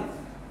பாருங்க.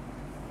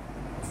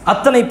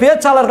 அத்தனை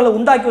பேச்சாளர்களை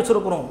உண்டாக்கி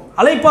வச்சிருக்கிறோம்,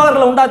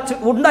 அழைப்பாளர்களை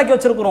உண்டாக்கி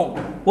வச்சிருக்கிறோம்.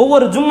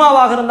 ஒவ்வொரு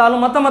ஜும்மாவாக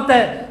இருந்தாலும் மற்ற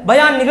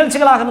பயான்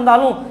நிகழ்ச்சிகளாக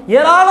இருந்தாலும்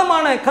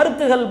ஏராளமான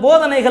கருத்துகள்,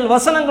 போதனைகள்,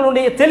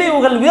 வசனங்களுடைய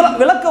தெளிவுகள்,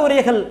 விளக்க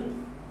உரைகள்,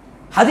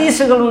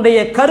 ஹதீசுகளுடைய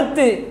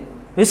கருத்து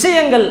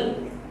விஷயங்கள்,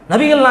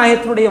 நபிகள்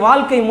நாயகத்தினுடைய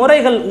வாழ்க்கை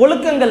முறைகள்,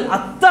 ஒழுக்கங்கள்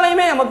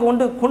அத்தனையுமே நமக்கு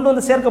கொண்டு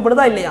வந்து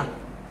சேர்க்கப்படுதா இல்லையா?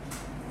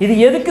 இது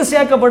எதுக்கு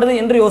சேர்க்கப்படுது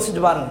என்று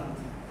யோசிச்சு பாருங்க.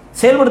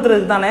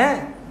 செயல்படுத்துறதுக்கு தானே,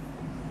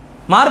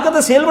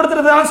 மார்க்கத்தை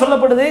செயல்படுத்துறது தானே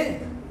சொல்லப்படுது.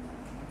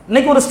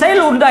 இன்னைக்கு ஒரு ஸ்டைல்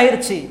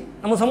உண்டாயிருச்சு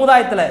நம்ம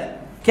சமுதாயத்தில்.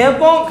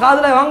 கேட்போம்,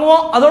 காதில்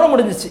வாங்குவோம், அதோட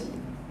முடிஞ்சிச்சு.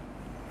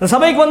 இந்த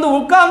சபைக்கு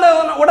உட்கார்ந்த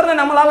உடனே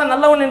நம்மளால்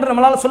நல்லவன் என்று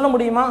நம்மளால் சொல்ல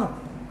முடியுமா?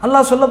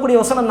 அல்லாஹ் சொல்லக்கூடிய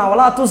வசனம் தான்,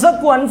 வலா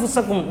துஸக்கு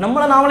அன்ஃபுஸக்கும்,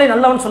 நம்மளை நாமளே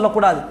நல்லவன்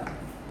சொல்லக்கூடாது.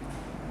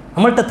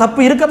 நம்மள்கிட்ட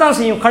தப்பு இருக்க தான்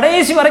செய்யும்,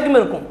 கடைசி வரைக்கும்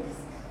இருக்கும்.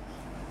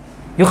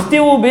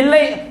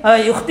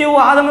 யுக்திவு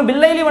ஆதம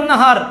பில்லைலி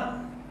வன்னஹார்,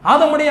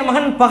 ஆதமுடைய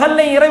மகன்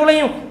பகல்லையும்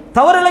இரவுலையும்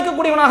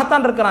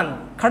தவறிழைக்கக்கூடியவனாகத்தான் இருக்கிறான்.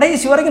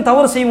 கடைசி வரைக்கும்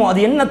தவறு செய்வோம். அது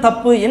என்ன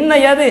தப்பு, என்ன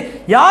ஏது,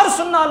 யார்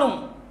சொன்னாலும்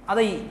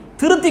அதை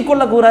திருத்திக்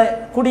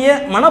கொள்ளக்கூடிய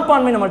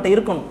மனப்பான்மை நம்மள்கிட்ட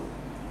இருக்கணும்.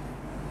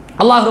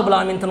 அல்லாஹ் ரப்பல்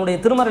ஆலமீன் தன்னுடைய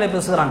திருமறையிலே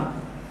பேசுகிறான்,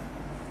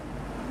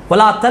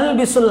 வலா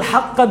தல்பிசுல்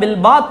ஹக்க பில்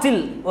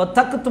பாத்தில் வ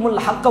தக்துமுல்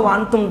ஹக்க வ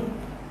அன்தும்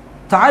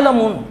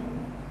தஅலமூன்.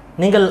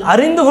 நீங்கள்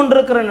அறிந்து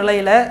கொண்டிருக்கிற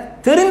நிலையில்,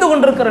 தெரிந்து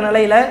கொண்டிருக்கிற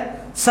நிலையில்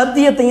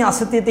சத்தியத்தையும்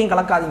அசத்தியத்தையும்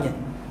கலக்காதீங்க,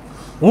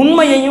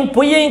 உண்மையையும்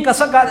பொய்யையும்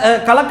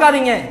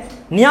கலக்காதீங்க,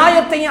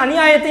 நியாயத்தையும்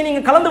அநியாயத்தையும்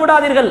நீங்கள் கலந்து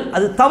விடாதீர்கள்,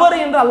 அது தவறு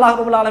என்று அல்லாஹ்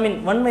ரப்பல் ஆலமீன்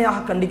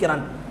வன்மையாக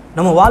கண்டிக்கிறான்.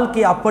 நம்ம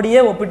வாழ்க்கையை அப்படியே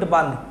ஒப்பிட்டு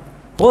பாருங்க.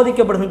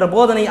 போதிக்கப்படுகின்ற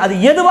போதனை அது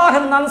எதுவாக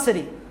இருந்தாலும்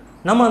சரி,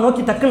 நம்ம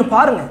நோக்கி டக்குன்னு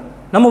பாருங்க,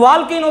 நம்ம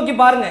வாழ்க்கையை நோக்கி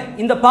பாருங்க.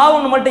 இந்த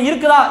பாவம் நம்மள்கிட்ட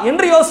இருக்குதா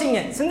என்று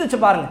யோசிங்க, சிந்திச்சு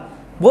பாருங்க.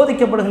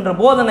 போதிக்கப்படுகின்ற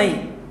போதனை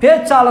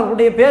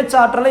பேச்சாளர்களுடைய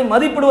பேச்சாற்றலை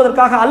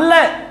மதிப்பிடுவதற்காக அல்ல,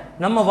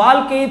 நம்ம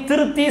வாழ்க்கையை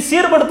திருத்தி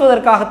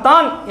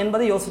சீர்படுத்துவதற்காகத்தான்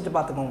என்பதை யோசிச்சு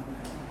பார்த்துக்கோங்க.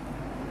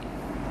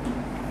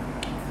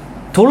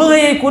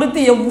 தொழுகையை குறித்து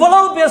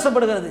எவ்வளவு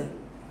பேசப்படுகிறது,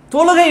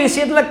 தொழுகை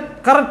விஷயத்தில்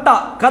கரெக்டா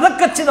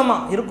கதக்கச்சிதமா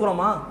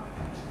இருக்கிறோமா?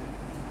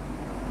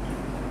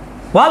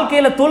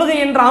 வாழ்க்கையில் தொழுகை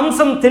என்ற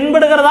அம்சம்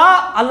தென்படுகிறதா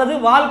அல்லது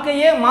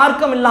வாழ்க்கையே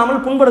மார்க்கம்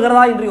இல்லாமல்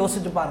புண்படுகிறதா என்று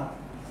யோசிச்சு பாருங்க.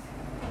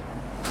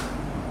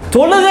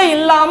 தொழுகை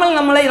இல்லாமல்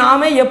நம்மளை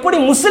நாமே எப்படி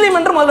முஸ்லீம்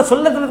என்று முதல்ல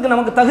சொல்லறதுக்கு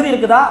நமக்கு தகுதி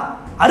இருக்குதா,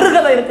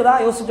 அருகதை இருக்குதா?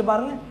 யோசிச்சு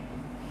பாருங்க.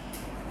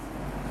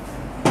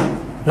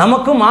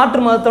 நமக்கும்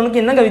மாற்று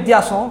மதத்தவனுக்கு என்னங்க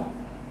வித்தியாசம்?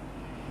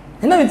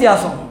 என்ன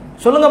வித்தியாசம்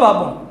சொல்லுங்க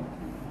பார்ப்போம்.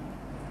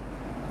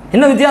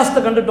 என்ன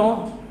வித்தியாசத்தை கண்டுட்டோம்?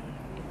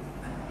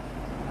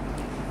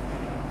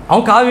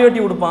 அவன் காவி வெட்டி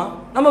கொடுப்பான்,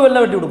 நம்ம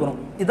வெள்ளை வெட்டி கொடுக்குறோம்.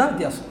 இதுதான்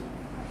வித்தியாசம்.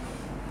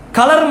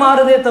 கலர்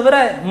மாறுதே தவிர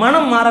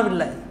மனம்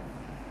மாறவில்லை.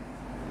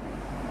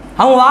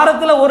 அவங்க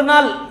வாரத்தில் ஒரு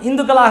நாள்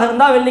இந்துக்களாக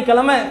இருந்தால்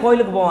வெள்ளிக்கிழமை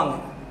கோயிலுக்கு போவாங்க,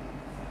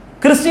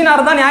 கிறிஸ்டினாக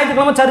இருந்தால்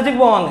ஞாயிற்றுக்கிழமை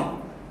சர்ச்சுக்கு போவாங்க,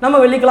 நம்ம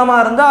வெள்ளிக்கிழமை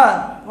இருந்தால்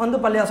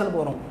வந்து பள்ளியாசலுக்கு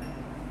போகிறோம்.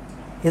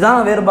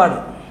 இதுதான் வேறுபாடு.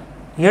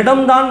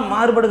 இடம்தான்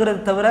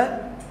மாறுபடுகிறது தவிர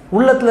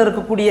உள்ளத்தில்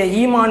இருக்கக்கூடிய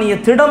ஈமானிய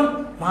திடம்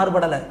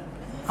மாறுபடலை.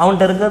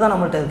 அவன்கிட்ட இருக்கிறது தான்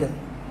நம்மள்கிட்ட இருக்குது.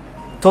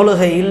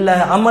 தொழுகை இல்லை,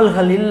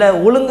 அமல்கள் இல்லை,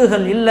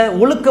 ஒழுங்குகள் இல்லை,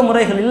 ஒழுக்க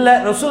முறைகள் இல்லை,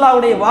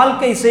 ரசூலுல்லாஹ்வுடைய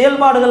வாழ்க்கை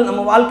செயல்பாடுகள்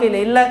நம்ம வாழ்க்கையில்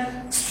இல்லை.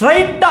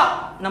 ஸ்ட்ரைட்டாக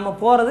நம்ம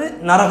போகிறது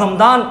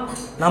நரகம்தான்.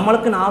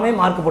 நம்மளுக்கு நாமே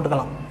மார்க்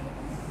போட்டுக்கலாம்.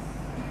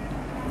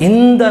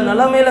 இந்த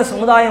நிலைமையில்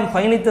சமுதாயம்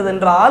பயணித்தது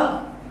என்றால்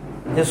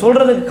இதை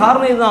சொல்கிறதுக்கு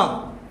காரணம் இதுதான்.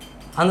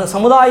 அந்த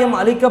சமுதாயம்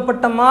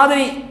அழிக்கப்பட்ட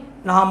மாதிரி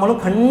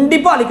நாமளும்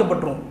கண்டிப்பாக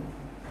அழிக்கப்பட்டுரும்.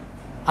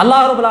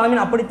 அல்லாஹ் ரப்பல்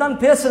ஆலமீன் அப்படித்தான்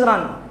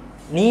பேசுகிறான்.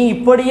 நீ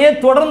இப்படியே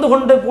தொடர்ந்து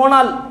கொண்டு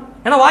போனால்,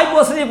 ஏன்னா வாய்ப்பு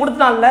வசதியை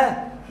கொடுத்துட்டான்ல,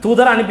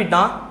 தூதரை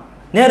அனுப்பிட்டான்,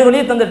 நேரு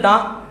வழியை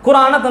தந்துட்டான்,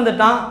 குர்ஆனை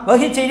தந்துட்டான்,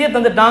 வஹி செய்தியை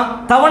தந்துட்டான்,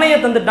 தவணையை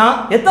தந்துட்டான்.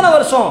 எத்தனை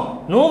வருஷம்?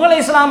 நூஹ்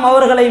அலைஹிஸ்ஸலாம்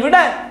அவர்களை விட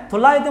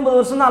 950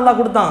 வருஷம் தான் அல்லாஹ்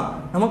கொடுத்தான்.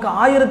 நமக்கு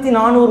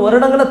 1400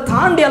 வருடங்களை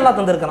தாண்டி அல்லாஹ்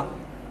தந்திருக்கிறான்.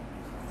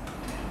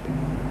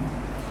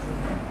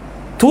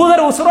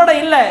 தூதர் உசுரோட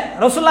இல்லை,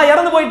 ரசூலுல்லாஹ்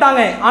இறந்து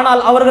போயிட்டாங்க. ஆனால்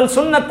அவர்கள்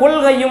சொன்ன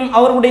கொள்கையும்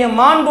அவர்களுடைய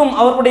மாண்பும்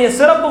அவர்களுடைய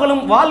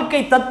சிறப்புகளும் வாழ்க்கை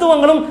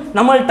தத்துவங்களும்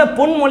நம்மள்கிட்ட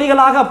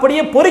பொன்மொழிகளாக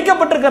அப்படியே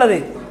பொறிக்கப்பட்டிருக்கிறது.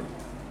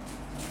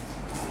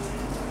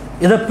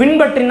 இதை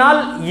பின்பற்றினால்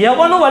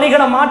எவனும்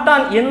வழிகட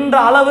மாட்டான் என்ற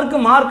அளவிற்கு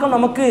மார்க்கம்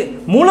நமக்கு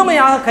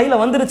முழுமையாக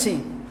கையில் வந்துருச்சு.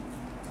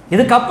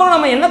 இதுக்கப்புறம்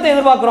நம்ம என்னத்தை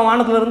எதிர்பார்க்கிறோம்?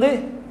 வானத்திலிருந்து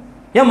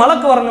ஏன்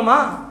மலக்கு வரணுமா?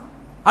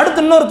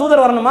 அடுத்து இன்னொரு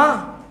தூதர் வரணுமா?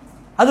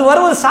 அது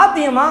வருவது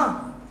சாத்தியமா?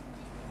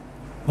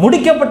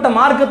 முடிக்கப்பட்ட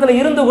மார்க்கத்தில்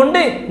இருந்து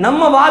கொண்டு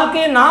நம்ம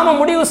வாழ்க்கையை நாம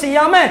முடிவு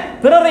செய்யாம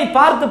பிறரை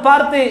பார்த்து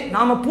பார்த்து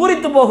நாம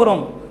பூரித்து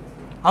போகிறோம்.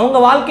 அவங்க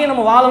வாழ்க்கையை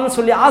நம்ம வாழணும்னு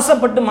சொல்லி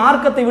ஆசைப்பட்டு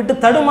மார்க்கத்தை விட்டு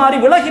தடுமாறி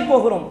விலகி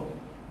போகிறோம்.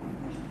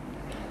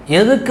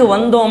 எதுக்கு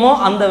வந்தோமோ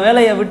அந்த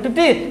வேலையை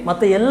விட்டுட்டு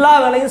மற்ற எல்லா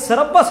வேலையும்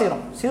சிறப்பாக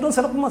செய்கிறோம்,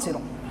 சிறப்புமாக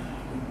செய்கிறோம்.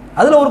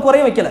 அதில் ஒரு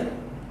குறையும் வைக்கல.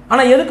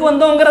 ஆனால் எதுக்கு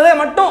வந்தோங்கிறதே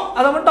மட்டும்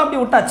அதை மட்டும் அப்படி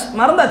விட்டாச்சு,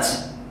 மறந்தாச்சு.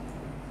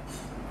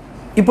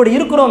 இப்படி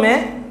இருக்கிறோமே,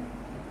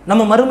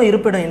 நம்ம மறுமை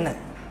இருப்பிடம் என்ன?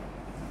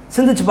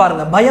 சிந்திச்சு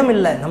பாருங்க. பயம்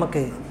இல்லை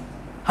நமக்கு.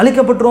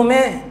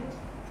 அழிக்கப்பட்டுருவோமே.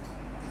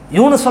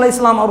 யூனுஸ்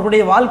அலைஹிஸ்ஸலாம்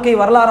அவர்களுடைய வாழ்க்கை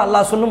வரலாறு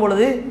அல்லாஹ் சொல்லும்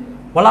பொழுது,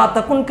 வலா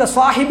தகுன் க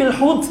ஸாஹிபில்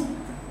ஹூத்,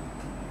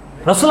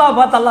 ரசூலுல்லாஹ்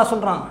பார்த்து அல்லாஹ்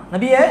சொல்றான்,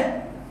 நபியே,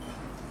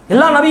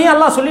 எல்லா நபியும்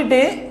அல்லாஹ் சொல்லிட்டு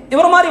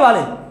இவர் மாதிரி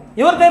வாழு,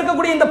 இவர்கிட்ட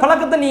இருக்கக்கூடிய இந்த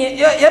பழக்கத்தை நீ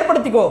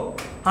ஏற்படுத்திக்கோ.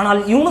 ஆனால்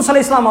யூனுஸ்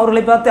அலைஹிஸ்ஸலாம்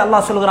அவர்களை பார்த்து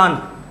அல்லாஹ் சொல்கிறான்,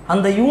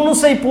 அந்த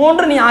யூனுஸை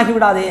போன்று நீ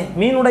ஆகிவிடாதே,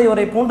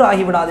 மீனுடையவரை போன்று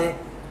ஆகிவிடாதே.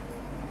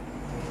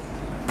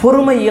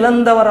 பொறுமை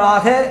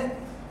இழந்தவராக,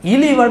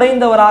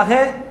 இழிவடைந்தவராக,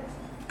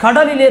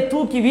 கடலிலே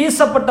தூக்கி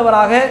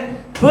வீசப்பட்டவராக,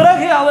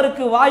 பிறகு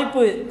அவருக்கு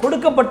வாய்ப்பு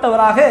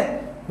கொடுக்கப்பட்டவராக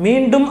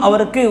மீண்டும்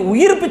அவருக்கு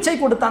உயிர் பிச்சை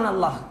கொடுத்தான்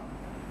அல்லாஹ்.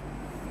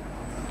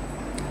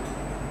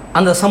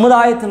 அந்த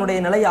சமுதாயத்தினுடைய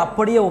நிலையை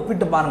அப்படியே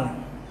ஒப்பிட்டு பாருங்க.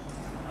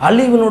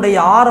 அழிவினுடைய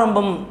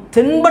ஆரம்பம்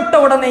தென்பட்ட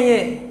உடனேயே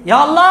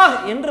யா அல்லாஹ்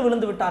என்று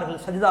விழுந்து விட்டார்கள்,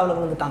 சஜிதாவில்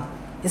விழுந்துட்டாங்க,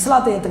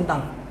 இஸ்லாத்தை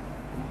ஏற்றுக்கிட்டாங்க.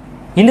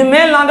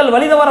 இனிமேல் நாங்கள்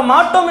வழி தவற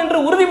மாட்டோம் என்று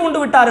உறுதி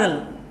பூண்டு விட்டார்கள்.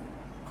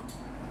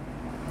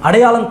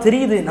 அடையாளம்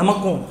தெரியுது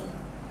நமக்கும்.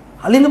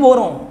 அழிந்து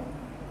போகிறோம்,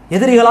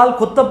 எதிரிகளால்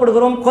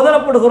கொத்தப்படுகிறோம்,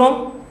 கொதறப்படுகிறோம்,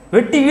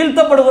 வெட்டி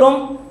வீழ்த்தப்படுகிறோம்,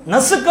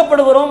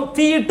 நசுக்கப்படுகிறோம்,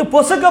 தீயிட்டு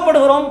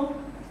பொசுக்கப்படுகிறோம்.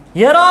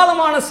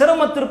 ஏராளமான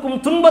சிரமத்திற்கும்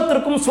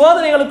துன்பத்திற்கும்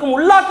சோதனைகளுக்கும்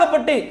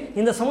உள்ளாக்கப்பட்டு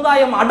இந்த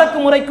சமுதாயம்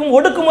அடக்குமுறைக்கும்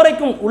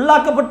ஒடுக்குமுறைக்கும்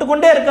உள்ளாக்கப்பட்டு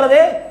கொண்டே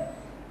இருக்கிறதே.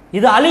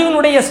 இது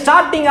அழிவினுடைய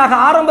ஸ்டார்டிங்காக,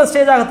 ஆரம்ப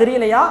ஸ்டேஜாக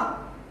தெரியலையா?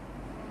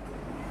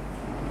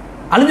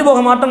 அழிஞ்சு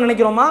போக மாட்டோம்னு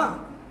நினைக்கிறோமா?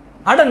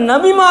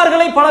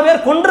 நபிமார்களை பல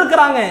பேர்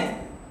கொண்டிருக்கிறாங்க,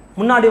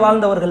 முன்னாடி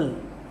வாழ்ந்தவர்கள்.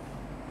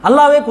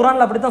 அல்லாவே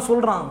குர்ஆன்ல அப்படித்தான்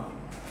சொல்றான்,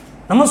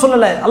 நம்ம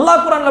சொல்லல,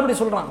 அல்லாஹ் குர்ஆன்ல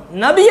அப்படி சொல்றான்.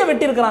 நபியை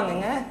வெட்டி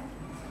இருக்கிறாங்க.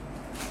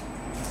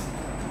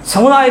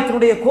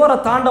 சமுதாயத்தினுடைய கோர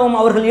தாண்டவம்,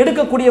 அவர்கள்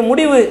எடுக்கக்கூடிய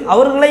முடிவு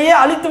அவர்களையே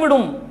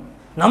அழித்துவிடும்.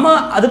 நம்ம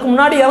அதுக்கு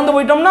முன்னாடி இறந்து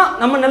போயிட்டோம்னா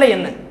நம்ம நிலை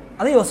என்ன?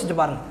 அதை யோசிச்சு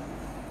பாருங்க.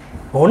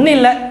 ஒன்றும்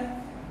இல்லை,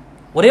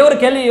 ஒரே ஒரு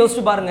கேள்வியை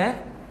யோசிச்சு பாருங்க.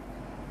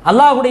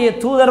 அல்லாஹ்வுடைய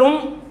தூதரும்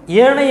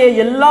ஏனைய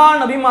எல்லா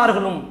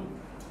நபிமார்களும்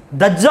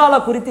தஜ்ஜாலை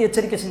குறித்து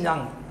எச்சரிக்கை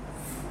செஞ்சாங்க,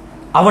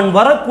 அவன்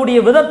வரக்கூடிய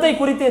விதத்தை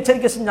குறித்து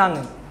எச்சரிக்கை செஞ்சாங்க,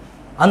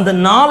 அந்த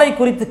நாளை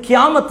குறித்து,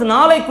 கியாமத்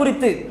நாளை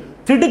குறித்து,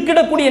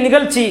 திடுக்கிடக்கூடிய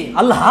நிகழ்ச்சி.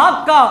 அல்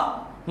ஹாக்கா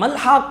மல்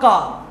ஹாக்கா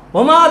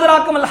வமா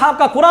அத்ராக மல்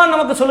ஹாக்கா, குர்ஆன்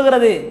நமக்கு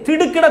சொல்லுகிறது,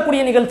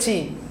 திடுக்கிடக்கூடிய நிகழ்ச்சி.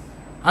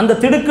 அந்த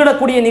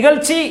திடுக்கிடக்கூடிய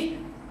நிகழ்ச்சி,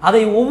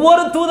 அதை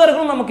ஒவ்வொரு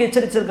தூதர்களும் நமக்கு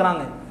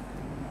எச்சரிச்சிருக்கிறாங்க.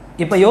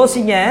 இப்போ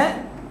யோசிங்க,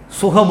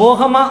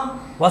 சுகபோகமா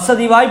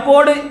வசதி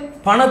வாய்ப்போடு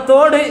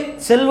பணத்தோடு,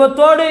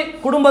 செல்வத்தோடு,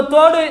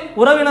 குடும்பத்தோடு,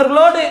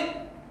 உறவினர்களோடு,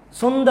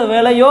 சொந்த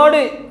வேலையோடு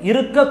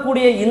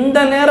இருக்கக்கூடிய இந்த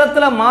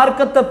நேரத்தில்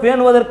மார்க்கத்தை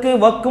பேணுவதற்கு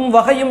வக்கும்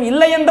வகையும்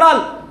இல்லை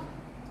என்றால்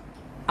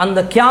அந்த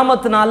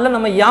கியாமத்து நாளில்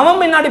நம்ம எவன்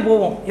முன்னாடி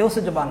போவோம்?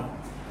 யோசிச்சு பாருங்க.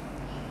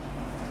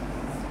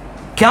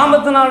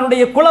 கியாமத்து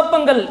நாளுடைய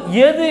குழப்பங்கள்,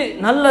 எது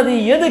நல்லது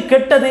எது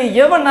கெட்டது,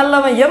 எவன்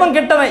நல்லவன் எவன்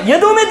கெட்டவன்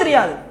எதுவுமே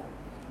தெரியாது.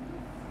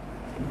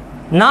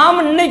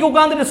 நாம் இன்னைக்கு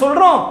உட்கார்ந்துட்டு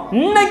சொல்றோம்,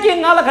 இன்னைக்கு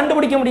என்னால்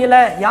கண்டுபிடிக்க முடியல,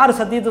 யார்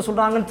சத்தியத்தை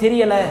சொல்றாங்கன்னு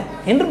தெரியல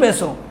என்று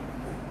பேசுறோம்.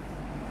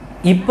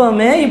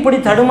 இப்பமே இப்படி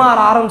தடுமாற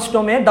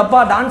ஆரம்பிச்சிட்டோமே,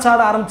 டப்பா டான்ஸ்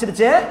ஆட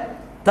ஆரம்பிச்சிருச்சே,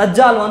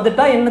 தஜ்ஜால்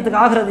வந்துட்டா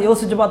என்னத்துக்கு ஆகிறது?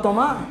 யோசிச்சு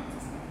பார்த்தோமா?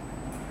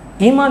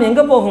 ஈமான்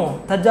எங்க போகும்?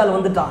 தஜ்ஜால்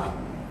வந்துட்டா.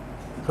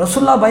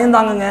 ரசூல்லா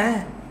பயந்தாங்கங்க.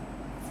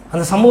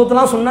 அந்த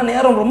சம்பவத்தெல்லாம் சொன்ன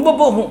நேரம் ரொம்ப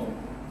போகும்.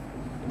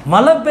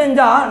 மழை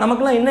பெஞ்சா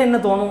நமக்குலாம் என்ன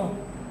தோணும்?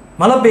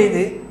 மழை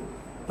பெய்யுது,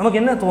 நமக்கு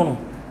என்ன தோணும்?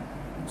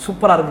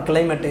 சூப்பராக இருக்குது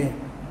கிளைமேட்டு,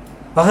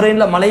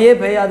 பஹ்ரைனில் மழையே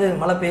பெய்யாது,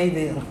 மழை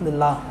பெய்யுது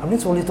அல்ஹம்துலில்லாஹ்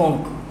அப்படின்னு சொல்லி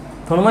தோணும்.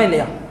 தோணுமா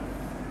இல்லையா?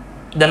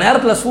 இந்த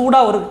நேரத்தில்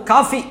சூடாக ஒரு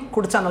காஃபி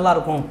குடித்தா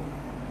நல்லாயிருக்கும்,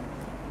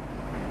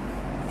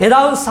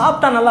 ஏதாவது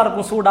சாப்பிட்டா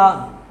நல்லாயிருக்கும் சூடா,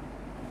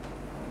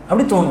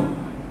 அப்படி தோணும்.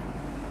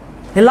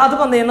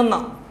 எல்லாத்துக்கும் அந்த எண்ணம்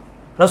தான்.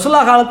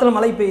 ரசூலுல்லாஹ் காலத்தில்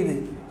மழை பெய்யுது,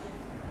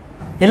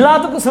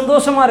 எல்லாத்துக்கும்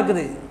சந்தோஷமாக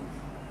இருக்குது,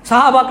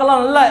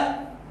 சஹாபாக்கெல்லாம் நல்ல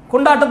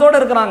கொண்டாட்டத்தோடு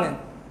இருக்கிறாங்க.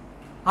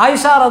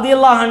 ஆயிஷா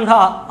ரதியல்லாஹு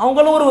அன்ஹா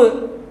அவங்களும் ஒரு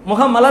முக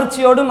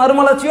மலர்ச்சியோடு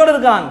மறுமலர்ச்சியோடு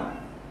இருக்காங்க.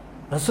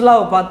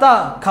 ரசூலுல்லாஹ்வை பார்த்தா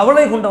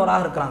கவலை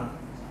கொண்டவராக இருக்கிறாங்க.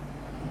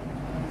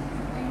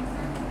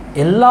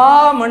 எல்லா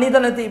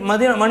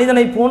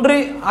மனிதனை போன்று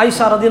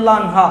ஆயிஷா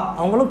ரதியல்லாஹு அன்ஹா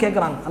அவங்களும்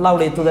கேட்குறாங்க,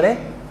 அல்லாஹ்வுடைய தூதரே,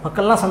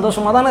 மக்கள்லாம்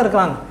சந்தோஷமாக தானே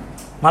இருக்கிறாங்க,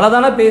 மழை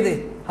தானே பெய்யுது,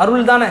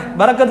 அருள் தானே,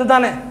 பரக்கத்து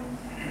தானே,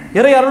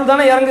 இறை அருள்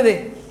தானே இறங்குது,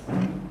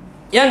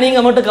 ஏன்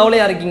நீங்கள் மட்டும்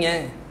கவலையாக இருக்கீங்க?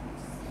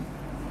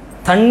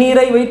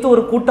 தண்ணீரை வைத்து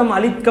ஒரு கூட்டம்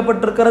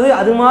அழிக்கப்பட்டிருக்கிறது,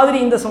 அது மாதிரி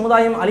இந்த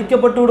சமுதாயம்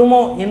அழிக்கப்பட்டு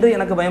விடுமோ என்று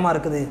எனக்கு பயமாக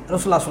இருக்குது.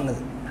 ரசூலுல்லாஹ்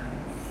சொன்னது.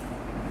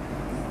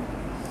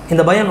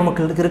 இந்த பயம்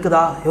நமக்கு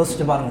இருக்குதா?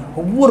 யோசிச்சு பாருங்க.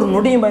 ஒவ்வொரு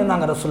நொடியும்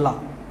பயந்தாங்க ரசூலுல்லாஹ்.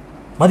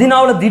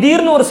 மதீனாவில்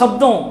திடீர்னு ஒரு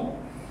சப்தம்,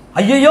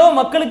 ஐயோ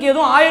மக்களுக்கு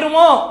எதுவும்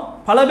ஆயிருமோ,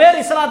 பல பேர்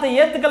இஸ்லாத்தை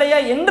ஏற்றுக்கலையே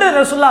என்று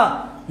ரசூலுல்லாஹ்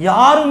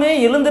யாருமே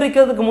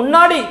எழுந்திருக்கிறதுக்கு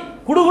முன்னாடி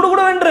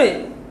குடுகுடுகுடுவென்று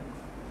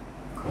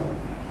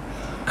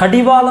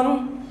கடிவாளம்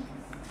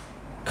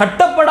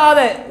கட்டப்படாத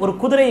ஒரு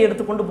குதிரையை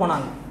எடுத்துக்கொண்டு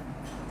போனாங்க.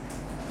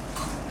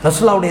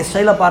 ரசூலுல்லாஹ்வுடைய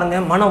ஸ்டைலை பாருங்க,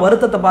 மன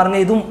வருத்தத்தை பாருங்க,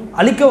 இதுவும்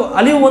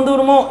அழிவு வந்து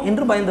விடுமோ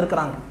என்று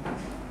பயந்துருக்கிறாங்க.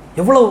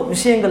 எவ்வளவு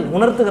விஷயங்கள்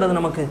உணர்த்துகிறது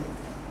நமக்கு.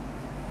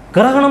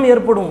 கிரகணம்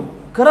ஏற்படும்,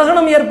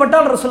 கிரகணம்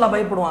ஏற்பட்டால் ரசூலுல்லாஹ்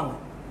பயப்படுவாங்க.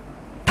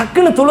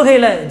 டக்குன்னு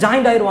தொழுகையில்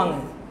ஜாயிண்ட் ஆயிடுவாங்க,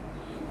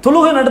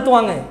 தொழுகை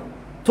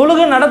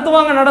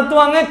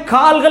நடத்துவாங்க,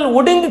 கால்கள்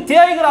ஒடிந்து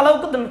தேய்கிற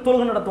அளவுக்கு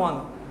தொழுகை நடத்துவாங்க.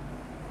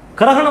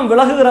 கிரகணம்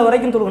விலகுகிற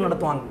வரைக்கும் தொழுகை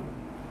நடத்துவாங்க.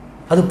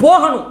 அது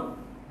போகணும்.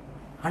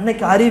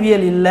 அன்னைக்கு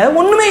அறிவியல் இல்லை,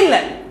 ஒண்ணுமே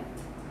இல்லை.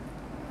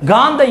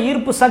 காந்த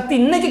ஈர்ப்பு சக்தி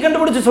இன்னைக்கு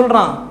கண்டுபிடிச்சு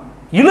சொல்றான்,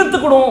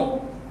 இழுத்துக்கிடும்.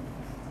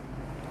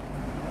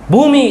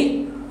 பூமி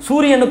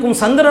சூரியனுக்கும்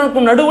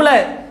சந்திரனுக்கும் நடுவில்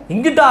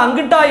இங்கிட்டா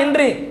அங்கிட்டா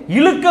என்று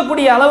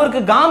இழுக்கக்கூடிய அளவிற்கு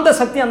காந்த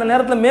சக்தி அந்த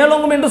நேரத்தில்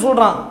மேலோங்கும் என்று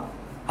சொல்றான்.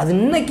 அது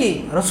இன்னைக்கு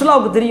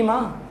ரசூலுல்லாஹ்வுக்கு தெரியுமா?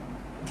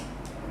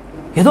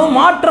 ஏதோ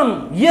மாற்றம்,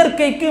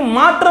 இயற்கைக்கு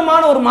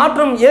மாற்றமான ஒரு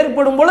மாற்றம்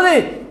ஏற்படும் பொழுது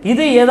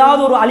இது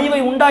ஏதாவது ஒரு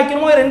அழிவை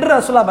உண்டாக்கணுமோ என்று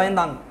ரசூலுல்லாஹ்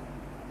பயந்தாங்க.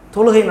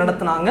 தொழுகை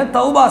நடத்தினாங்க,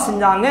 தௌபா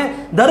செஞ்சாங்க,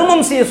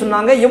 தர்மம் செய்ய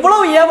சொன்னாங்க.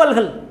 எவ்வளவு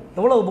ஏவல்கள்,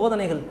 எவ்வளவு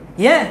போதனைகள்.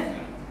 ஏன்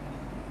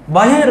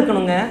பயம்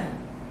இருக்கணுங்க?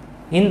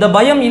 இந்த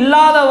பயம்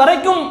இல்லாத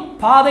வரைக்கும்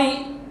பாதை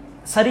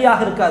சரியாக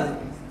இருக்காது.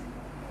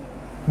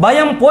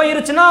 பயம்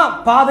போயிருச்சுன்னா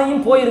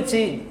பாதையும்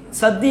போயிருச்சு,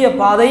 சத்திய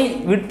பாதை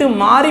விட்டு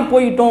மாறி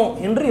போயிட்டோம்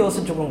என்று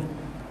யோசிச்சுக்கோங்க.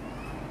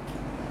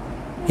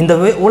 இந்த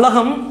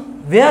உலகம்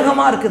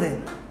வேகமா இருக்குது.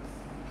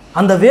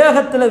 அந்த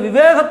வேகத்தில்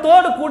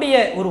விவேகத்தோடு கூடிய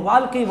ஒரு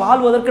வாழ்க்கை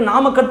வாழ்வதற்கு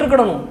நாம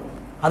கற்றுக்கிடணும்.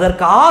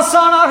 அதற்கு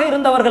ஆசானாக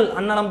இருந்தவர்கள்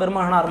அண்ணலம்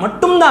பெருமகனார்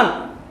மட்டும்தான்,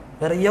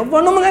 வேற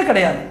எவனுமே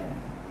கிடையாது.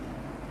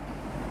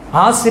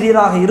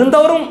 ஆசிரியராக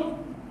இருந்தவரும்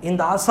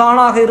இந்த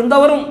ஆசானாக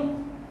இருந்தவரும்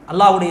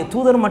அல்லாஹ்வுடைய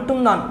தூதர்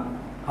மட்டும்தான்.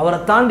 அவரை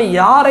தாண்டி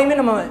யாரையுமே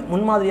நம்ம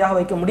முன்மாதிரியாக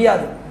வைக்க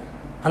முடியாது.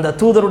 அந்த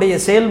தூதருடைய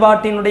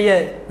செயல்பாட்டினுடைய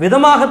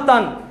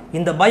விதமாகத்தான்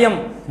இந்த பயம்,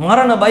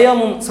 மரண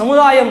பயமும்,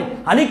 சமுதாயம்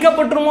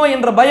அழிக்கப்பட்டுருமோ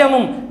என்ற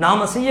பயமும்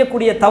நாம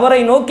செய்யக்கூடிய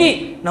தவறை நோக்கி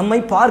நம்மை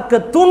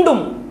பார்க்க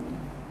தூண்டும்.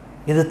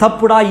 இது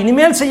தப்புடா,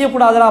 இனிமேல்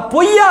செய்யக்கூடாதா,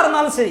 பொய்யா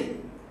இருந்தாலும் சரி,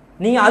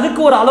 நீங்க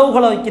அதுக்கு ஒரு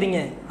அளவுகளை வைக்கிறீங்க,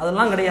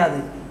 அதெல்லாம் கிடையாது.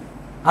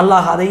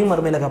 அல்லாஹ் அதையும்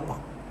மறுமையில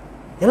கேட்பான்,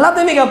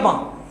 எல்லாத்தையுமே கேட்பான்.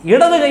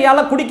 இடது கையால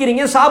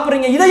குடிக்கிறீங்க,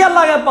 சாப்பிட்றீங்க, இதை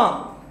அல்லாஹ் கேட்பான்.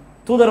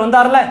 தூதர்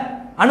வந்தார்ல,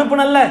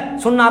 அனுப்புனல்ல,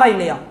 சொன்னாரா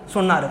இல்லையா?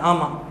 சொன்னாரு,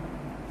 ஆமா.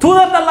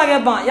 தூதர் அல்லாஹ்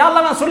கேட்பான், யா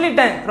அல்லாஹ் நான்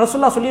சொல்லிட்டேன்,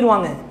 ரசூலுல்லாஹ்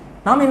சொல்லிடுவாங்க.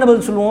 நாம் என்ன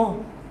பதில் சொல்லுவோம்?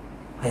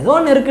 ஏதோ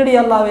நெருக்கடி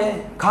அல்லாவே,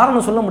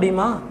 காரணம் சொல்ல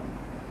முடியுமா?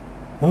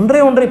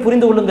 ஒன்றை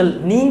புரிந்து கொள்ளுங்கள்.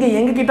 நீங்க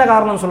எங்ககிட்ட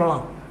காரணம்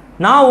சொல்லலாம்,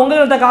 நான்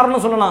உங்கள்கிட்ட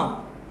காரணம் சொல்லலாம்.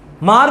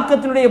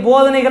 மார்க்கத்தினுடைய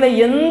போதனைகளை,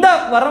 எந்த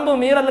வரம்பு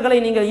மீறல்களை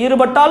நீங்கள்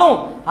ஈடுபட்டாலும்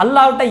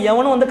அல்லாஹ்விட்ட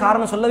எவனும் வந்து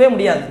காரணம் சொல்லவே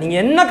முடியாது. நீங்க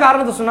என்ன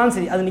காரணத்தை சொன்னாலும்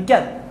சரி, அது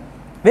நிற்காது,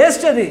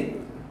 வேஸ்ட். அது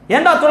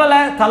ஏன்டா தொழலை?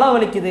 தலை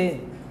வலிக்குது.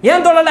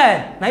 ஏன் தொழலை?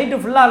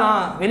 நைட்டு ஃபுல்லாக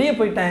நான் வெளியே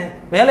போயிட்டேன்,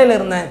 வேலையில்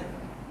இருந்தேன்.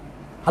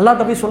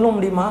 அல்லாஹ்ட்ட போய் சொல்ல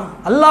முடியுமா?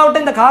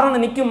 அல்லாஹ்ட்ட இந்த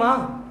காரணம் நிற்குமா?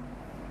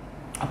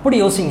 அப்படி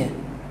யோசிங்க.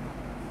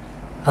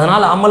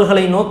 அதனால்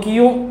அமல்களை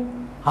நோக்கியும்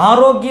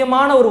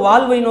ஆரோக்கியமான ஒரு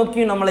வாழ்வை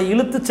நோக்கியும் நம்மளை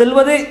இழுத்து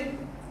செல்வது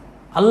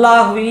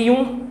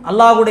அல்லாஹ்வையும்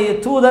அல்லாஹ்வுடைய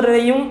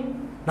தூதரையும்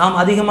நாம்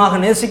அதிகமாக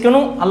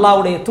நேசிக்கணும்.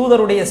 அல்லாஹ்வுடைய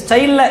தூதருடைய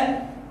ஸ்டைலில்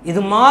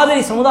இது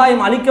மாதிரி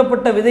சமுதாயம்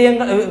அளிக்கப்பட்ட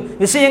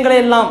விஷயங்களை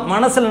எல்லாம்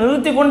மனசில்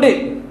நிறுத்தி கொண்டு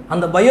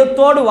அந்த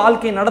பயத்தோடு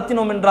வாழ்க்கை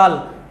நடத்தினோம் என்றால்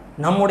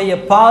நம்முடைய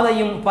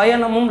பாதையும்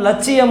பயணமும்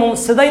லட்சியமும்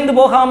சிதைந்து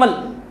போகாமல்,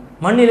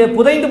 மண்ணிலே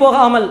புதைந்து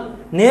போகாமல்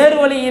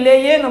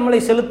நேர்வழியிலேயே நம்மளை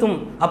செலுத்தும்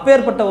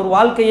அப்பேற்பட்ட ஒரு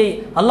வாழ்க்கையை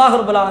அல்லாஹ்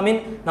ரப்பல் ஆலமீன்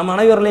நம்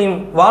அனைவர்களையும்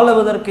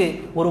வாழுவதற்கு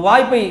ஒரு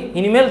வாய்ப்பை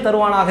இனிமேல்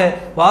தருவானாக.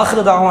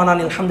 வாஹிரு தாவானா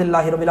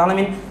அல்ஹம்துலில்லாஹி ரப்பில்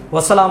ஆலமீன்.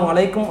 வஸ்ஸலாமு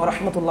அலைக்கும்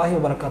வரஹ்மத்துல்லாஹி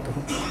வபரகாத்துஹு.